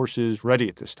those forces ready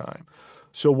at this time.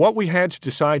 So what we had to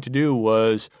decide to do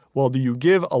was, well, do you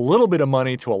give a little bit of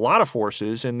money to a lot of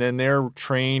forces and then they're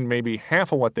trained maybe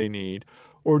half of what they need,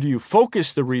 or do you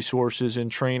focus the resources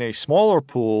and train a smaller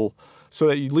pool so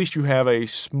that at least you have a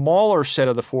smaller set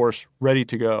of the force ready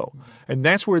to go? And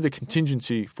that's where the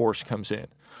contingency force comes in,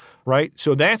 right?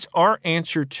 So that's our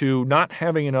answer to not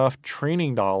having enough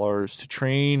training dollars to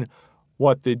train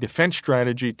what the defense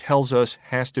strategy tells us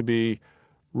has to be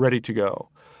ready to go.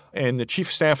 And the Chief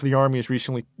of Staff of the Army has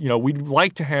recently, we'd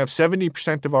like to have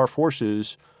 70% of our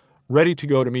forces ready to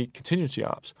go to meet contingency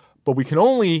ops. But we can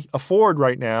only afford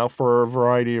right now, for a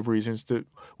variety of reasons,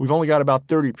 we've only got about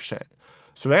 30%.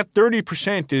 So that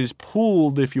 30% is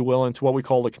pooled, if you will, into what we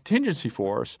call the contingency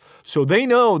force. So they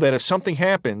know that if something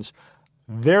happens,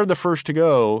 they're the first to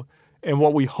go. And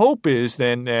what we hope is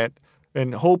then that,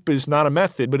 and hope is not a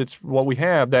method, but it's what we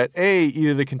have, that A,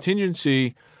 either the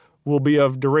contingency will be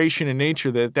of duration in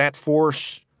nature that that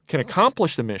force can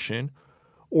accomplish the mission,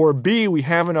 or B, we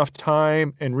have enough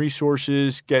time and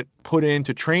resources get put in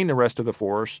to train the rest of the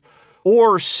force,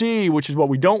 or C, which is what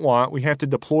we don't want, we have to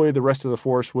deploy the rest of the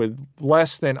force with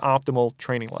less than optimal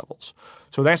training levels.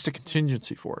 So that's the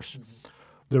contingency force.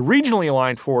 The regionally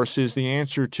aligned force is the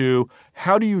answer to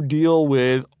how do you deal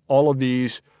with all of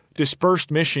these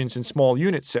dispersed missions in small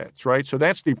unit sets, right? So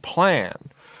that's the plan,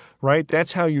 right?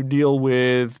 That's how you deal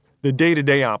with the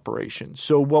day-to-day operations.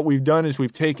 So what we've done is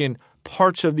we've taken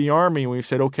parts of the Army and we've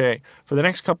said, okay, for the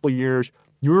next couple of years,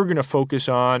 you're going to focus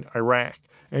on Iraq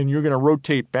and you're going to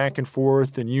rotate back and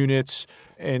forth in units.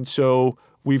 And so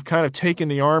we've kind of taken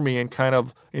the Army and kind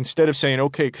of, instead of saying,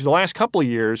 okay, because the last couple of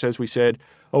years, as we said,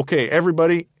 okay,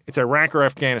 everybody, it's Iraq or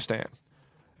Afghanistan.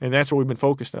 And that's what we've been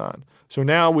focused on. So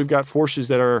now we've got forces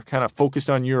that are kind of focused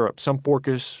on Europe, some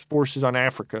forces on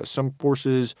Africa, some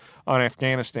forces on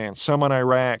Afghanistan, some on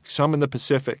Iraq, some in the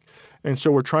Pacific. And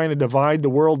so we're trying to divide the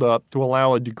world up to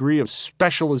allow a degree of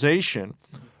specialization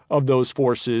of those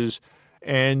forces.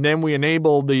 And then we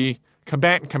enable the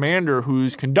combatant commander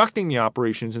who's conducting the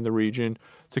operations in the region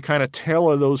to kind of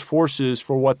tailor those forces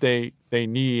for what they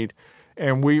need.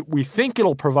 And we think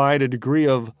it'll provide a degree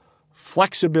of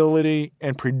flexibility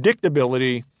and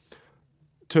predictability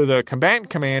to the combatant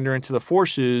commander and to the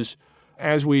forces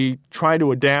as we try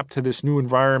to adapt to this new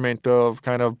environment of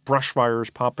kind of brush fires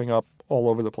popping up all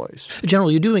over the place.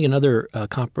 General, you're doing another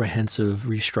comprehensive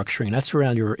restructuring. That's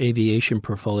around your aviation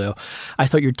portfolio. I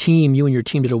thought you and your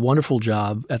team did a wonderful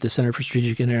job at the Center for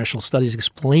Strategic International Studies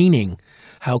explaining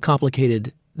how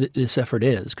complicated this effort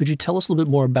is. Could you tell us a little bit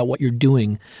more about what you're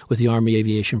doing with the Army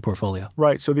aviation portfolio?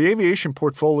 Right. So the aviation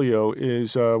portfolio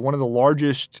is one of the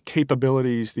largest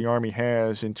capabilities the Army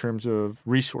has in terms of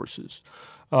resources.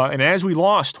 And as we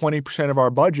lost 20% of our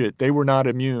budget, they were not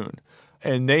immune.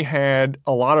 And they had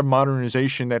a lot of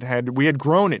modernization we had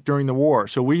grown it during the war.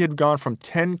 So we had gone from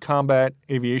 10 combat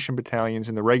aviation battalions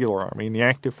in the regular Army, in the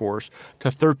active force,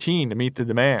 to 13 to meet the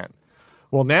demand.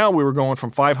 Well, now we were going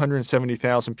from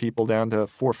 570,000 people down to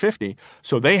 450,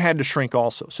 so they had to shrink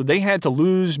also. So they had to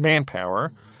lose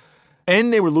manpower,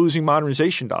 and they were losing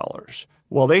modernization dollars.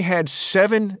 Well, they had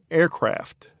 7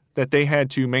 aircraft that they had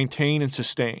to maintain and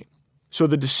sustain. So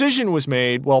the decision was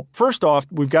made, well, first off,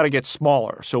 we've got to get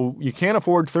smaller. So you can't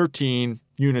afford 13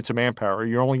 units of manpower.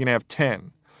 You're only going to have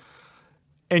 10.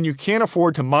 And you can't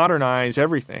afford to modernize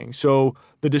everything. So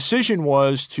the decision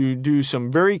was to do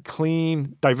some very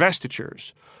clean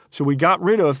divestitures. So we got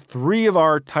rid of 3 of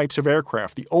our types of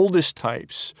aircraft, the oldest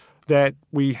types that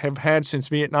we have had since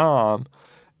Vietnam.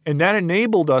 And that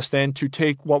enabled us then to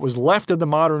take what was left of the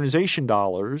modernization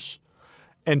dollars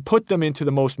and put them into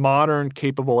the most modern,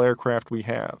 capable aircraft we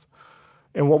have.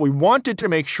 And what we wanted to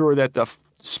make sure that the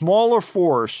smaller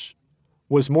force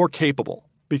was more capable.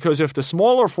 Because if the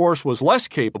smaller force was less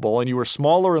capable and you were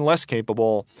smaller and less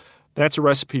capable, that's a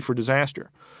recipe for disaster.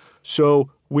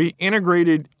 So we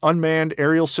integrated unmanned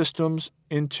aerial systems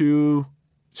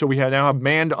so we now have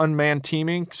manned-unmanned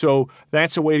teaming. So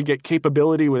that's a way to get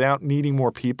capability without needing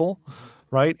more people,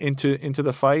 right, into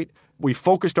the fight. We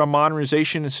focused on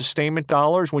modernization and sustainment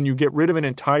dollars. When you get rid of an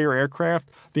entire aircraft,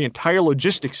 the entire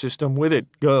logistics system with it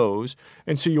goes.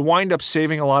 And so you wind up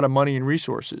saving a lot of money and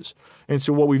resources. And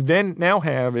so what we've now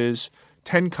have is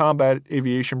 10 combat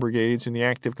aviation brigades in the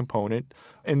active component.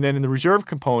 And then in the reserve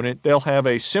component, they'll have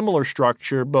a similar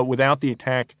structure, but without the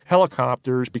attack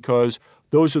helicopters, because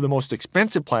those are the most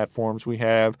expensive platforms we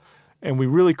have. And we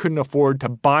really couldn't afford to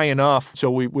buy enough,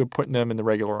 so we're putting them in the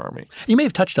regular Army. You may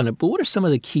have touched on it, but what are some of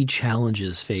the key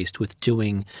challenges faced with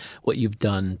doing what you've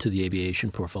done to the aviation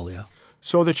portfolio?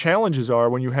 So the challenges are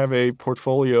when you have a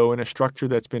portfolio and a structure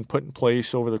that's been put in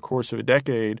place over the course of a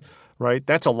decade, right,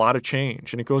 that's a lot of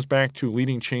change. And it goes back to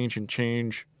leading change and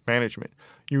change management.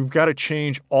 You've got to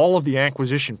change all of the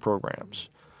acquisition programs,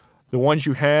 the ones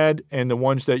you had and the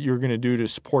ones that you're going to do to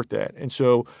support that. And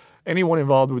so anyone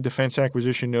involved with defense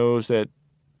acquisition knows that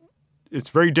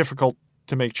it's very difficult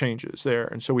to make changes there,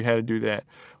 and so we had to do that.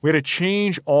 We had to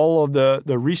change all of the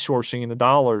resourcing and the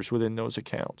dollars within those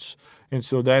accounts, and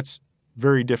so that's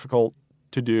very difficult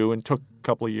to do and took a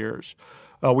couple of years.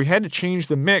 We had to change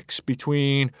the mix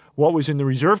between what was in the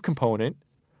reserve component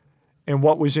and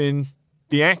what was in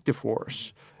the active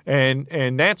force, and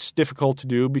that's difficult to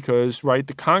do because, right,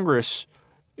 the Congress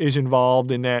is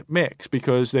involved in that mix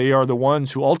because they are the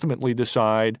ones who ultimately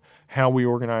decide how we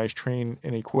organize, train,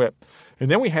 and equip.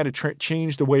 And then we had to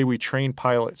change the way we train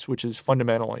pilots, which is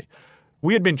fundamentally.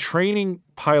 We had been training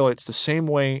pilots the same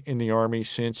way in the Army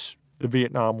since the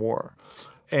Vietnam War.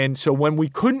 And so when we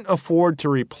couldn't afford to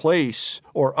replace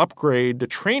or upgrade the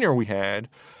trainer we had,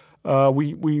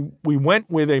 we went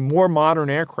with a more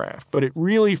modern aircraft. But it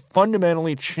really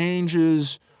fundamentally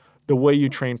changes the way you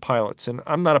train pilots. And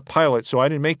I'm not a pilot, so I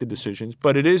didn't make the decisions,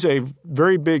 but it is a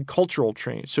very big cultural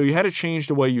change. So you had to change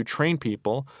the way you train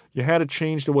people. You had to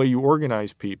change the way you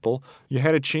organize people. You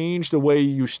had to change the way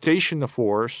you station the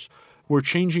force. We're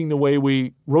changing the way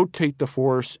we rotate the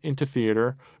force into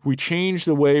theater. We changed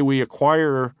the way we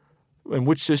acquire and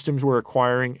which systems we're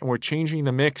acquiring, and we're changing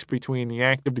the mix between the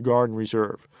active, the guard, and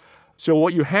reserve. So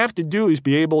what you have to do is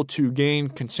be able to gain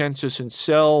consensus and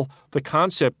sell the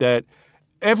concept that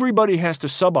everybody has to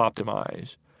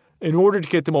suboptimize in order to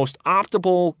get the most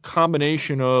optimal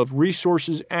combination of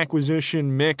resources,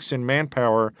 acquisition, mix, and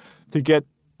manpower to get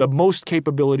the most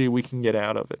capability we can get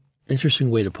out of it.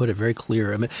 Interesting way to put it, very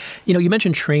clear. I mean, you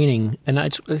mentioned training, and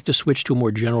I'd like to switch to a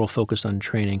more general focus on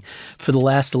training. For the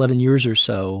last 11 years or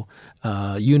so,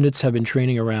 units have been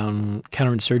training around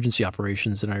counterinsurgency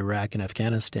operations in Iraq and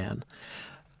Afghanistan.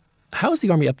 How has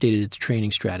the Army updated its training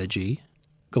strategy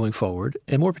going forward?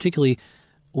 And more particularly,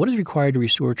 what is required to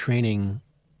restore training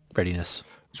readiness?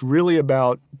 It's really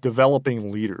about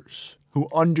developing leaders who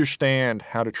understand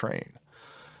how to train.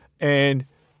 And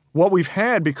what we've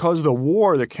had, because of the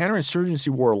war, the counterinsurgency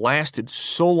war lasted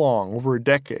so long, over a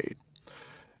decade,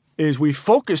 is we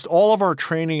focused all of our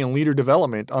training and leader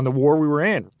development on the war we were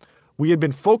in. We had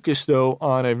been focused, though,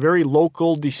 on a very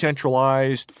local,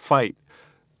 decentralized fight.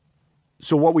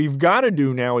 So what we've got to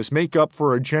do now is make up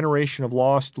for a generation of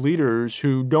lost leaders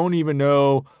who don't even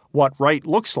know what right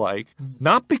looks like,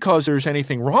 not because there's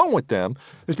anything wrong with them,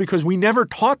 it's because we never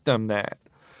taught them that.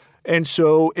 And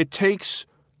so it takes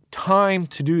time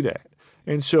to do that.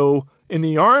 And so in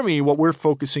the Army, what we're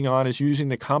focusing on is using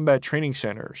the combat training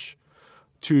centers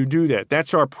to do that.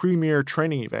 That's our premier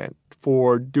training event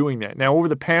for doing that. Now, over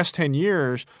the past 10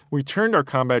 years, we turned our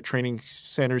combat training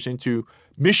centers into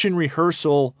mission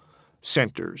rehearsal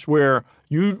centers where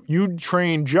you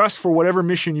train just for whatever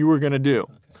mission you were going to do.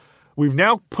 We've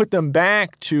now put them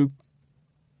back to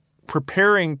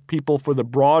preparing people for the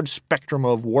broad spectrum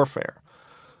of warfare.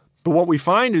 But what we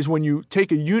find is when you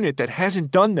take a unit that hasn't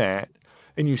done that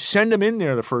and you send them in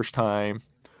there the first time,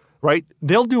 right,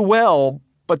 they'll do well,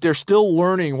 but they're still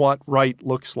learning what right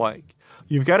looks like.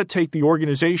 You've got to take the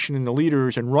organization and the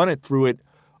leaders and run it through it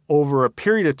over a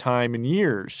period of time in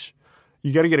years.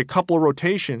 You got to get a couple of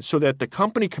rotations so that the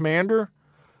company commander,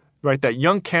 right, that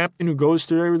young captain who goes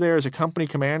through there as a company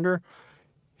commander,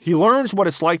 he learns what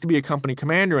it's like to be a company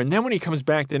commander. And then when he comes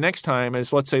back the next time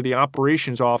as, let's say, the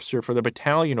operations officer for the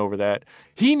battalion over that,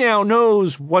 he now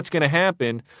knows what's going to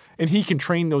happen and he can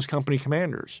train those company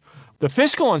commanders. The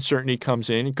fiscal uncertainty comes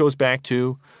in. It goes back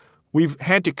to we've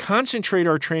had to concentrate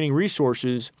our training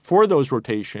resources for those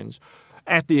rotations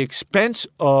at the expense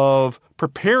of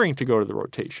preparing to go to the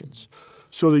rotations.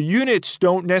 So the units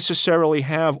don't necessarily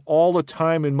have all the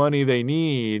time and money they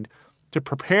need to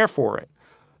prepare for it.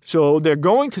 So they're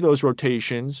going to those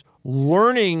rotations,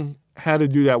 learning how to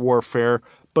do that warfare,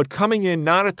 but coming in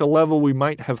not at the level we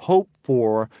might have hoped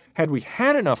for had we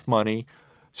had enough money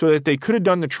so that they could have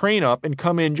done the train up and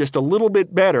come in just a little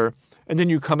bit better, and then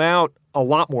you come out a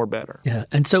lot more better. Yeah,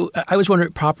 and so I was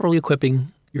wondering, properly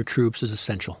equipping your troops is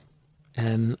essential.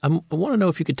 And I want to know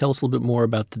if you could tell us a little bit more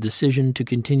about the decision to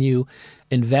continue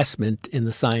investment in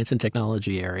the science and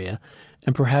technology area.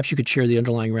 And perhaps you could share the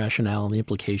underlying rationale and the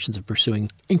implications of pursuing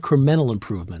incremental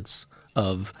improvements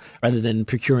rather than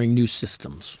procuring new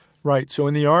systems. Right. So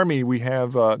in the Army, we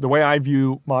have the way I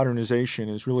view modernization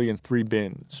is really in three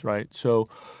bins, right? So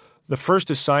the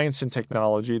first is science and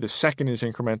technology. The second is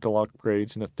incremental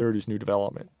upgrades. And the third is new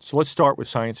development. So let's start with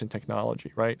science and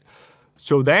technology, right?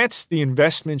 So that's the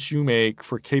investments you make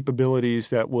for capabilities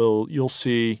that you'll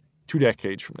see 2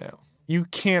 decades from now. You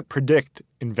can't predict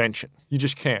invention. You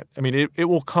just can't. I mean, it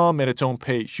will come at its own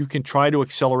pace. You can try to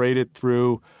accelerate it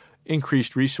through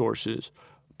increased resources.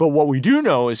 But what we do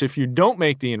know is if you don't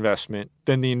make the investment,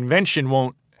 then the invention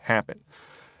won't happen.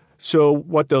 So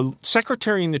what the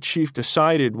Secretary and the Chief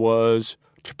decided was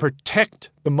to protect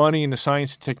the money in the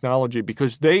science and technology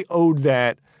because they owed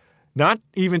that not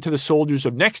even to the soldiers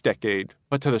of next decade,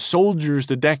 but to the soldiers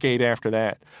the decade after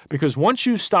that. Because once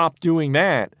you stop doing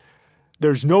that,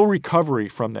 there's no recovery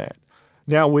from that.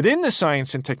 Now, within the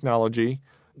science and technology,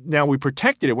 now we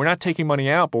protected it. We're not taking money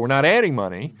out, but we're not adding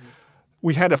money.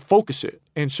 We had to focus it.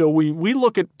 And so we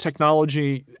look at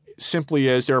technology simply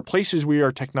as there are places we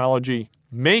are technology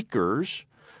makers,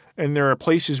 and there are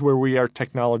places where we are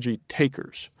technology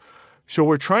takers. So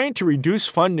we're trying to reduce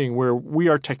funding where we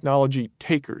are technology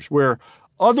takers, where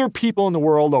other people in the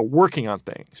world are working on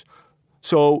things.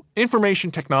 So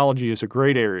information technology is a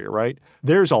great area, right?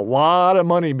 There's a lot of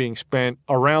money being spent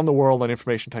around the world on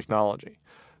information technology.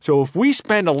 So if we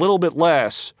spend a little bit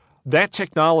less, that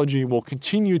technology will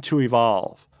continue to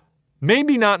evolve.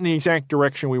 Maybe not in the exact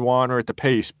direction we want or at the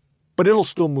pace, but it'll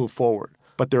still move forward.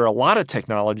 But there are a lot of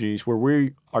technologies where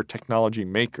we are technology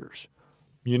makers.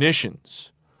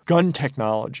 Munitions, gun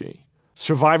technology,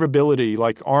 survivability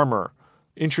like armor,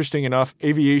 interesting enough,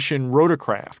 aviation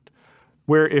rotorcraft,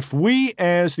 where if we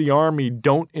as the Army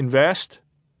don't invest,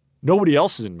 nobody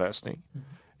else is investing.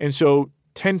 And so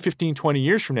 10, 15, 20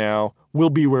 years from now, we'll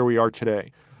be where we are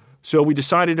today. So we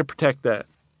decided to protect that.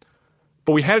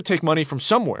 But we had to take money from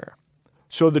somewhere.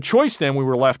 So the choice then we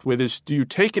were left with is, do you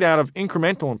take it out of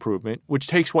incremental improvement, which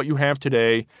takes what you have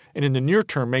today and in the near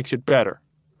term makes it better?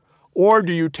 Or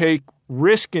do you take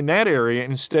risk in that area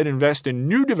and instead invest in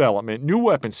new development, new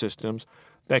weapon systems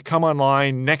that come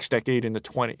online next decade in the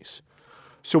 20s?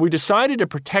 So we decided to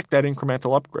protect that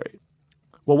incremental upgrade.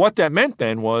 Well, what that meant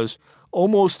then was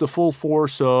almost the full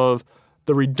force of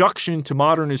the reduction to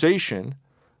modernization,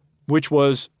 which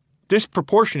was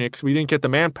disproportionate because we didn't get the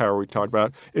manpower we talked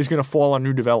about, is going to fall on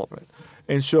new development.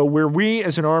 And so where we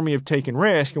as an Army have taken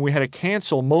risk and we had to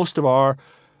cancel most of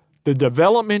the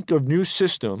development of new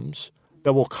systems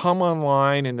that will come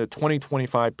online in the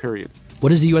 2025 period.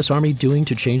 What is the U.S. Army doing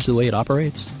to change the way it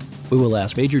operates? We will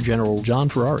ask Major General John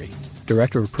Ferrari,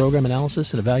 Director of Program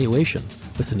Analysis and Evaluation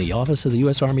within the Office of the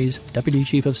U.S. Army's Deputy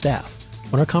Chief of Staff,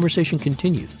 when our conversation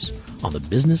continues on the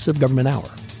Business of Government Hour.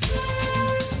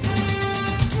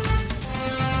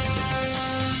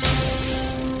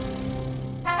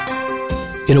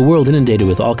 In a world inundated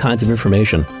with all kinds of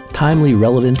information, timely,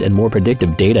 relevant, and more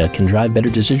predictive data can drive better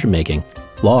decision-making.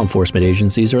 Law enforcement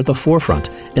agencies are at the forefront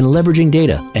in leveraging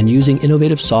data and using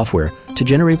innovative software to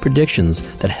generate predictions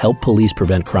that help police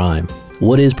prevent crime.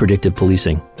 What is predictive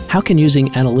policing? How can using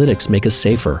analytics make us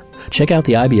safer? Check out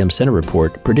the IBM Center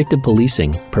report, Predictive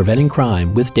Policing, Preventing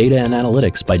Crime with Data and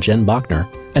Analytics by Jen Bachner,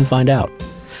 and find out.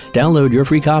 Download your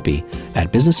free copy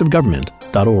at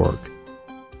businessofgovernment.org.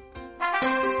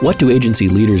 What do agency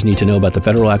leaders need to know about the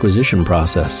federal acquisition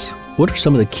process? What are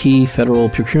some of the key federal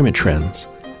procurement trends?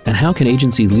 And how can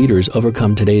agency leaders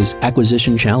overcome today's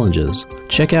acquisition challenges?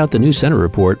 Check out the new Center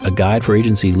report, A Guide for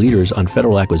Agency Leaders on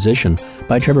Federal Acquisition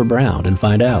by Trevor Brown, and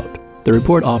find out. The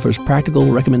report offers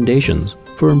practical recommendations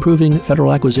for improving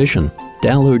federal acquisition.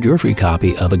 Download your free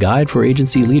copy of A Guide for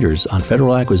Agency Leaders on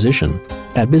Federal Acquisition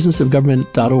at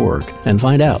businessofgovernment.org and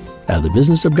find out how the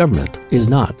business of government is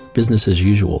not business as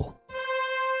usual.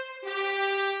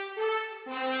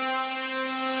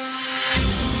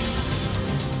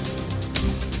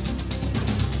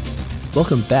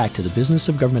 Welcome back to the Business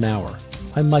of Government Hour.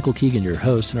 I'm Michael Keegan, your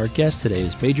host, and our guest today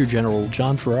is Major General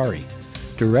John Ferrari,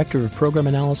 Director of Program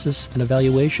Analysis and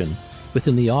Evaluation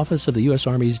within the Office of the U.S.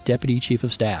 Army's Deputy Chief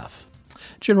of Staff.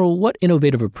 General, what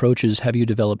innovative approaches have you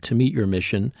developed to meet your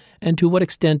mission, and to what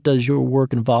extent does your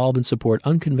work involve and support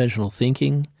unconventional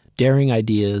thinking, daring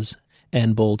ideas,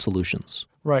 and bold solutions?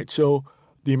 Right. So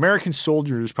the American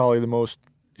soldier is probably the most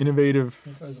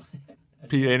innovative,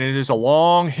 and it is a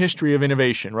long history of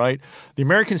innovation, right? The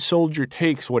American soldier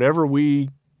takes whatever we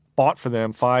bought for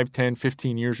them 5, 10,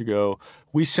 15 years ago,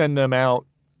 we send them out,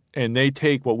 and they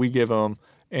take what we give them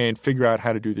and figure out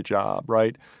how to do the job,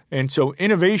 right? And so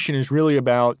innovation is really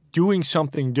about doing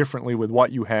something differently with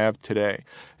what you have today.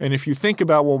 And if you think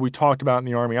about what we talked about in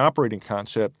the Army operating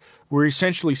concept, we're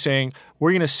essentially saying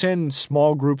we're going to send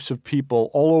small groups of people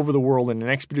all over the world in an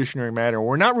expeditionary manner.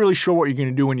 We're not really sure what you're going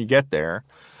to do when you get there,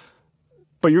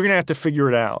 but you're going to have to figure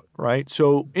it out, right?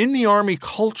 So in the Army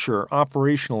culture,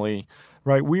 operationally,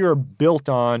 right, we are built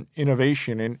on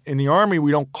innovation. And in the Army,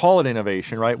 we don't call it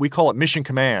innovation, right? We call it mission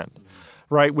command,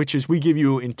 right, which is we give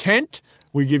you intent,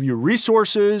 we give you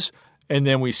resources, and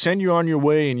then we send you on your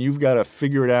way, and you've got to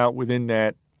figure it out within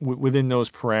those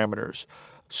parameters.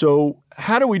 So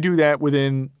how do we do that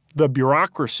within the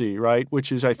bureaucracy, right,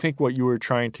 which is, I think, what you were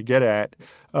trying to get at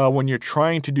when you're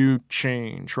trying to do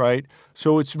change, right?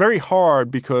 So it's very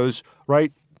hard because,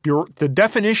 right, the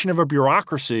definition of a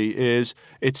bureaucracy is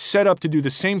it's set up to do the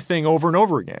same thing over and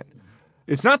over again.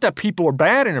 It's not that people are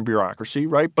bad in a bureaucracy,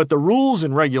 right, but the rules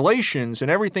and regulations and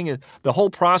everything, the whole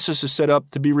process is set up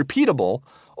to be repeatable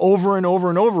over and over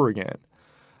and over again.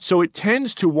 So it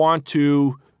tends to want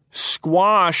to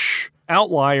squash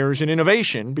outliers in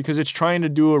innovation because it's trying to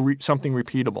do something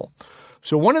repeatable.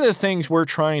 So one of the things we're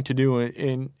trying to do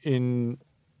in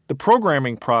the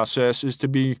programming process is to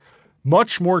be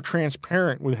much more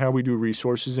transparent with how we do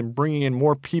resources and bringing in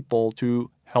more people to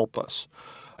help us.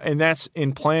 And that's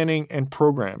in planning and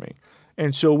programming.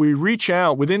 And so we reach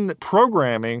out within the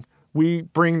programming, we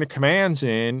bring the commands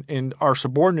in our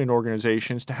subordinate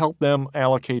organizations to help them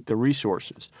allocate the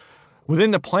resources.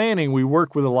 Within the planning, we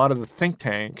work with a lot of the think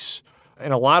tanks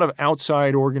and a lot of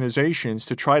outside organizations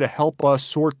to try to help us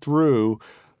sort through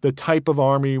the type of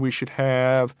Army we should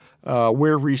have,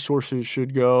 where resources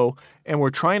should go, and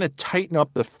we're trying to tighten up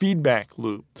the feedback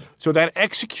loop. So that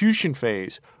execution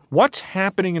phase, what's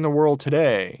happening in the world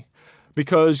today?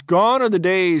 Because gone are the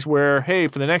days where, hey,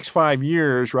 for the next 5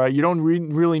 years, right, you don't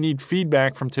really need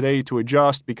feedback from today to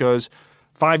adjust because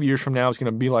 5 years from now is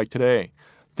going to be like today.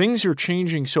 Things are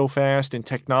changing so fast in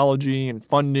technology and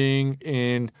funding,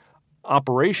 in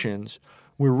operations.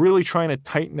 We're really trying to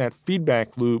tighten that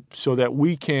feedback loop so that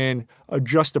we can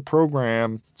adjust the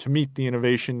program to meet the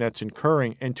innovation that's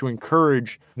occurring and to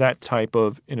encourage that type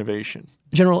of innovation.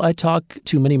 General, I talk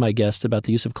to many of my guests about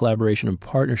the use of collaboration and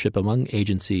partnership among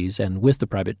agencies and with the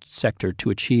private sector to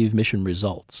achieve mission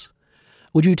results.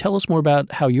 Would you tell us more about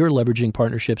how you're leveraging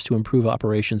partnerships to improve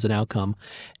operations and outcome,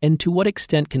 and to what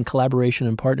extent can collaboration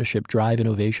and partnership drive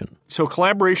innovation? So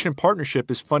collaboration and partnership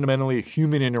is fundamentally a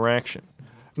human interaction.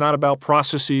 It's not about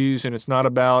processes and it's not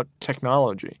about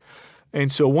technology. And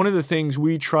so one of the things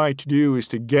we try to do is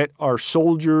to get our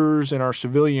soldiers and our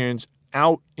civilians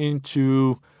out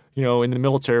into, in the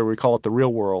military, we call it the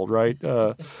real world, right?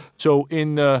 So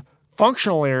in the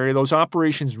functional area, those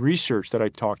operations research that I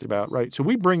talked about, right? So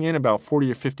we bring in about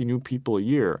 40 or 50 new people a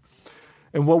year.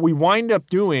 And what we wind up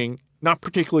doing, not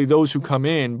particularly those who come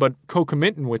in, but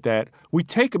concomitant with that, we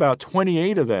take about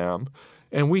 28 of them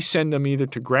and we send them either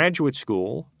to graduate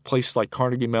school, places like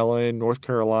Carnegie Mellon, North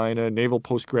Carolina, Naval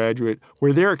Postgraduate,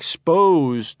 where they're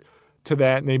exposed to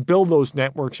that and they build those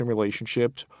networks and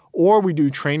relationships. Or we do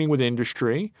training with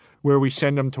industry, where we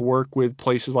send them to work with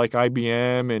places like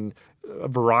IBM and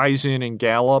Verizon and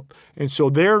Gallup. And so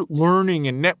they're learning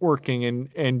and networking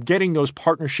and getting those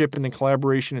partnership and the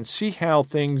collaboration and see how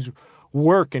things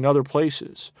work in other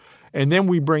places. And then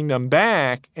we bring them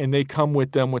back and they come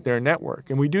with them with their network.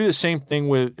 And we do the same thing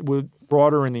with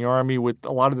broader in the Army with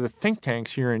a lot of the think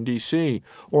tanks here in D.C.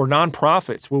 or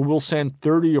nonprofits, where we'll send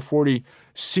 30 or 40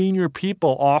 senior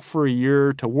people off for a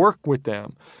year to work with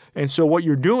them. And so what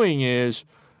you're doing is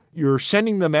you're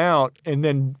sending them out, and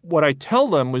then what I tell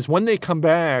them is when they come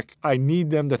back, I need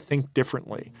them to think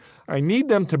differently. I need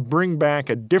them to bring back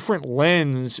a different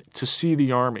lens to see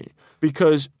the Army.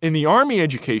 Because in the Army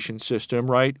education system,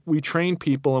 right, we train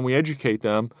people and we educate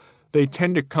them. They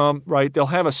tend to come, right, they'll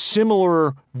have a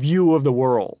similar view of the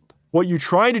world. What you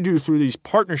try to do through these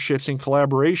partnerships and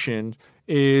collaborations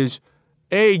is,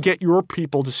 A, get your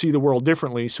people to see the world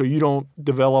differently so you don't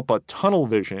develop a tunnel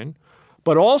vision,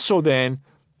 but also then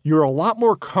you're a lot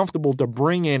more comfortable to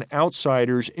bring in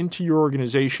outsiders into your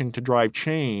organization to drive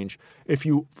change if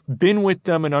you've been with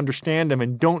them and understand them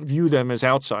and don't view them as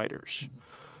outsiders.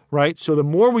 Right? So the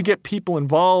more we get people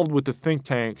involved with the think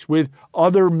tanks, with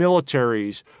other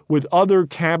militaries, with other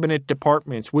cabinet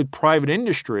departments, with private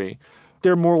industry,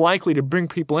 they're more likely to bring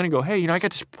people in and go, hey, I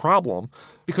got this problem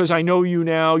because I know you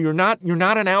now. You're not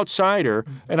an outsider,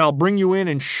 and I'll bring you in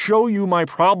and show you my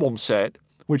problem set,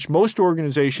 which most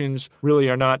organizations really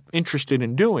are not interested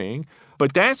in doing.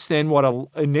 But that's then what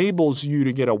enables you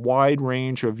to get a wide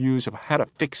range of views of how to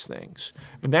fix things.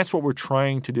 And that's what we're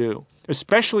trying to do,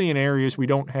 especially in areas we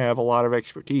don't have a lot of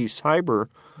expertise, cyber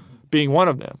being one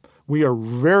of them. We are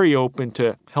very open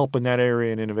to help in that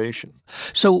area in innovation.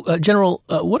 So, General,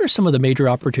 what are some of the major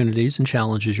opportunities and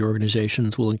challenges your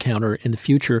organizations will encounter in the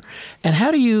future? And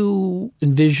how do you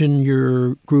envision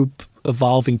your group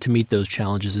evolving to meet those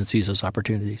challenges and seize those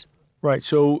opportunities? Right.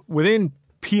 So within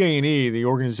PA&E, the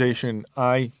organization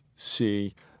I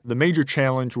see, the major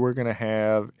challenge we're going to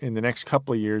have in the next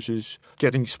couple of years is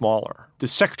getting smaller. The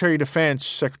Secretary of Defense,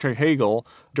 Secretary Hagel,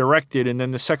 directed, and then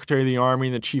the Secretary of the Army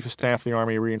and the Chief of Staff of the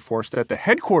Army reinforced that the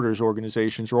headquarters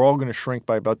organizations are all going to shrink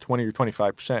by about 20 or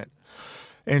 25%.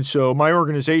 And so my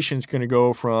organization is going to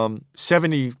go from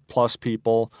 70-plus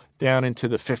people down into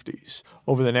the 50s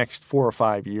over the next 4 or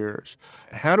 5 years.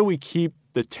 How do we keep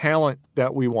the talent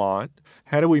that we want?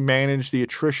 How do we manage the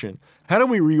attrition? How do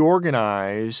we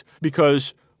reorganize?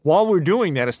 Because while we're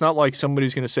doing that, it's not like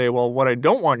somebody's going to say, well, what I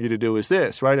don't want you to do is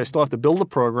this, right? I still have to build the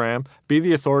program, be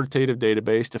the authoritative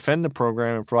database, defend the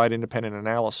program, and provide independent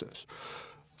analysis.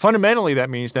 Fundamentally, that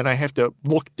means then I have to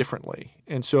look differently.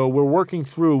 And so we're working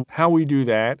through how we do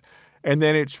that. And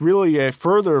then it's really a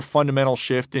further fundamental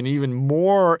shift and even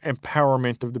more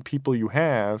empowerment of the people you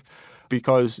have,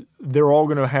 because they're all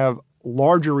going to have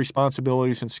larger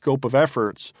responsibilities and scope of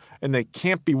efforts, and they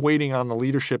can't be waiting on the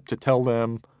leadership to tell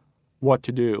them what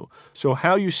to do. So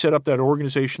how you set up that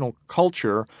organizational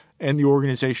culture and the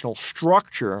organizational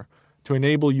structure to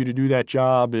enable you to do that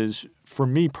job is, for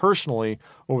me personally,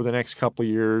 over the next couple of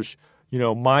years,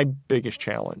 my biggest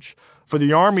challenge. For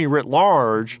the Army writ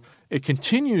large, it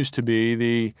continues to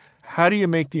be how do you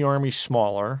make the Army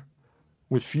smaller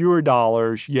with fewer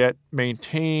dollars, yet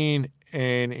maintain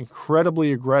an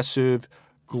incredibly aggressive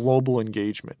global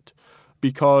engagement?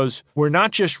 Because we're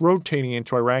not just rotating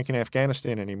into Iraq and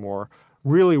Afghanistan anymore.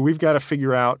 Really, we've got to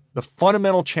figure out the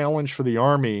fundamental challenge for the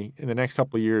Army in the next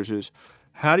couple of years is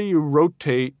how do you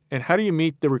rotate and how do you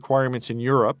meet the requirements in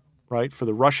Europe, right, for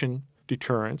the Russian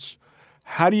deterrence?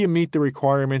 How do you meet the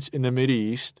requirements in the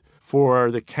Mideast for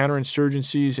the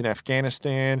counterinsurgencies in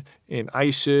Afghanistan, in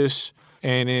ISIS,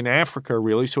 and in Africa,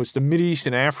 really? So it's the Mideast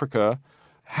and Africa.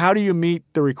 How do you meet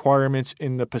the requirements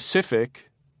in the Pacific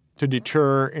to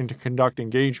deter and to conduct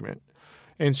engagement?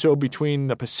 And so between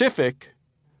the Pacific,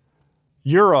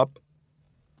 Europe,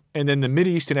 and then the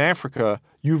Mideast and Africa,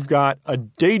 you've got a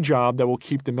day job that will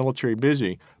keep the military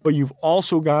busy, but you've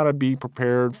also got to be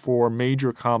prepared for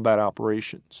major combat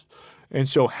operations. And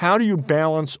so how do you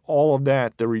balance all of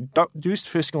that, the reduced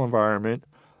fiscal environment,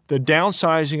 the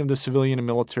downsizing of the civilian and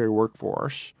military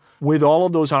workforce, with all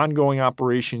of those ongoing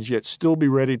operations, yet still be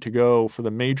ready to go for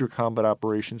the major combat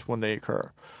operations when they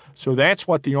occur? So that's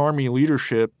what the Army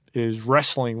leadership is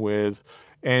wrestling with.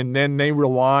 And then they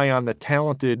rely on the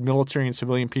talented military and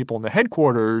civilian people in the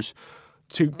headquarters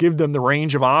to give them the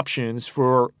range of options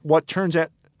for what turns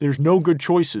out there's no good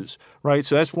choices, right?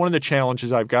 So that's one of the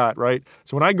challenges I've got, right?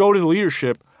 So when I go to the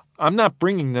leadership, I'm not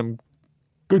bringing them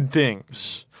good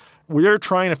things. We're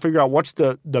trying to figure out what's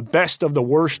the best of the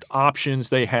worst options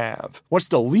they have. What's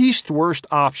the least worst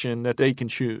option that they can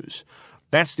choose?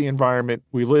 That's the environment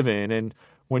we live in. And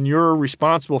when you're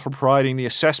responsible for providing the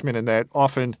assessment in that,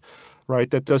 often, right,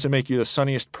 that doesn't make you the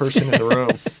sunniest person in the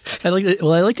room. I'd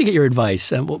like to get your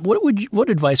advice. What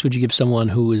advice would you give someone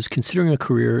who is considering a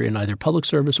career in either public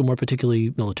service or more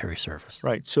particularly military service?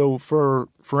 Right. So for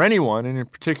anyone, and in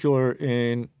particular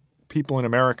in people in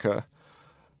America,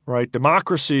 right,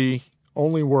 democracy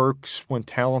only works when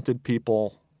talented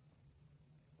people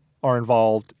are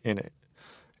involved in it.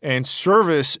 And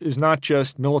service is not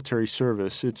just military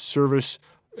service. It's service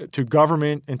to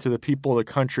government and to the people of the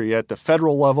country at the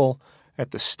federal level,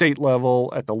 at the state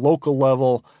level, at the local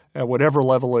level, at whatever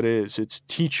level it is. It's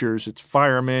teachers, it's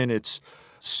firemen, it's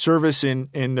service in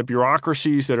the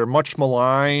bureaucracies that are much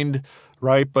maligned,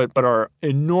 right, but are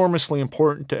enormously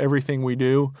important to everything we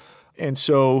do. And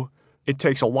so it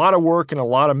takes a lot of work and a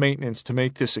lot of maintenance to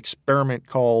make this experiment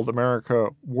called America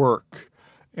work.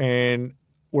 And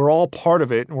we're all part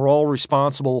of it, and we're all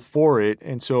responsible for it.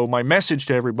 And so my message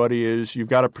to everybody is you've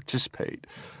got to participate.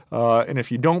 And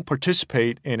if you don't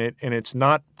participate in it, and it's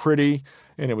not pretty,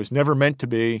 and it was never meant to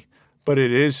be, but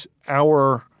it is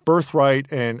our birthright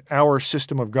and our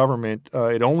system of government,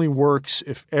 it only works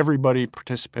if everybody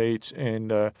participates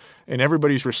and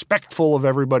everybody's respectful of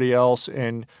everybody else,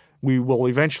 and we will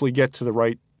eventually get to the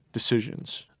right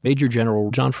decisions. Major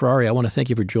General John Ferrari, I want to thank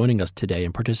you for joining us today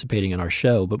and participating in our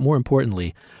show. But more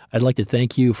importantly, I'd like to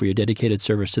thank you for your dedicated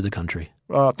service to the country.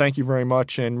 Thank you very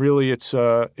much. And really, it's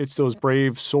those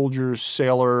brave soldiers,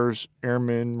 sailors,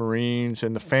 airmen, Marines,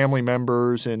 and the family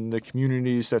members and the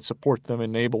communities that support them,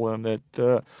 enable them,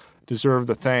 that deserve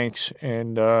the thanks.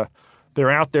 And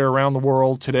they're out there around the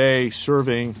world today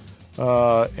serving,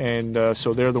 and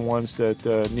so they're the ones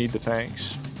that need the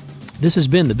thanks. This has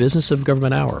been the Business of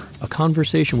Government Hour, a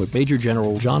conversation with Major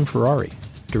General John Ferrari,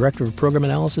 Director of Program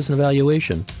Analysis and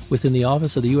Evaluation within the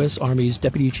Office of the U.S. Army's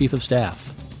Deputy Chief of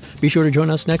Staff. Be sure to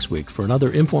join us next week for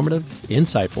another informative,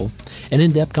 insightful, and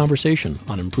in-depth conversation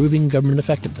on improving government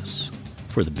effectiveness.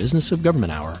 For the Business of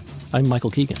Government Hour, I'm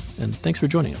Michael Keegan, and thanks for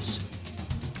joining us.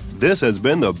 This has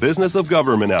been the Business of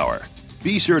Government Hour.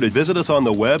 Be sure to visit us on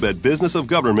the web at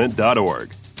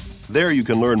businessofgovernment.org. There you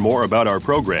can learn more about our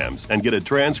programs and get a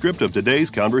transcript of today's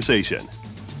conversation.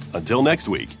 Until next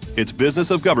week, it's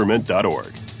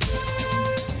businessofgovernment.org.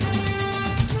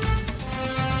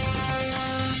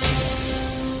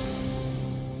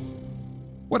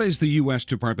 What is the U.S.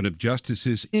 Department of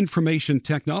Justice's information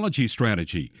technology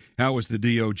strategy? How is the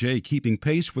DOJ keeping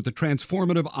pace with the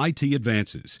transformative IT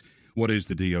advances? What is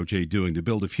the DOJ doing to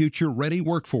build a future-ready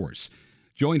workforce?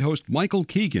 Join host Michael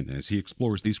Keegan as he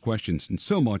explores these questions and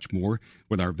so much more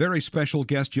with our very special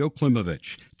guest, Joe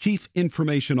Klimovich, Chief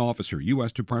Information Officer,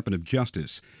 U.S. Department of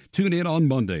Justice. Tune in on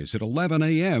Mondays at 11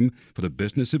 a.m. for the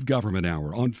Business of Government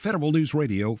Hour on Federal News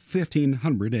Radio,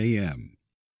 1500 a.m.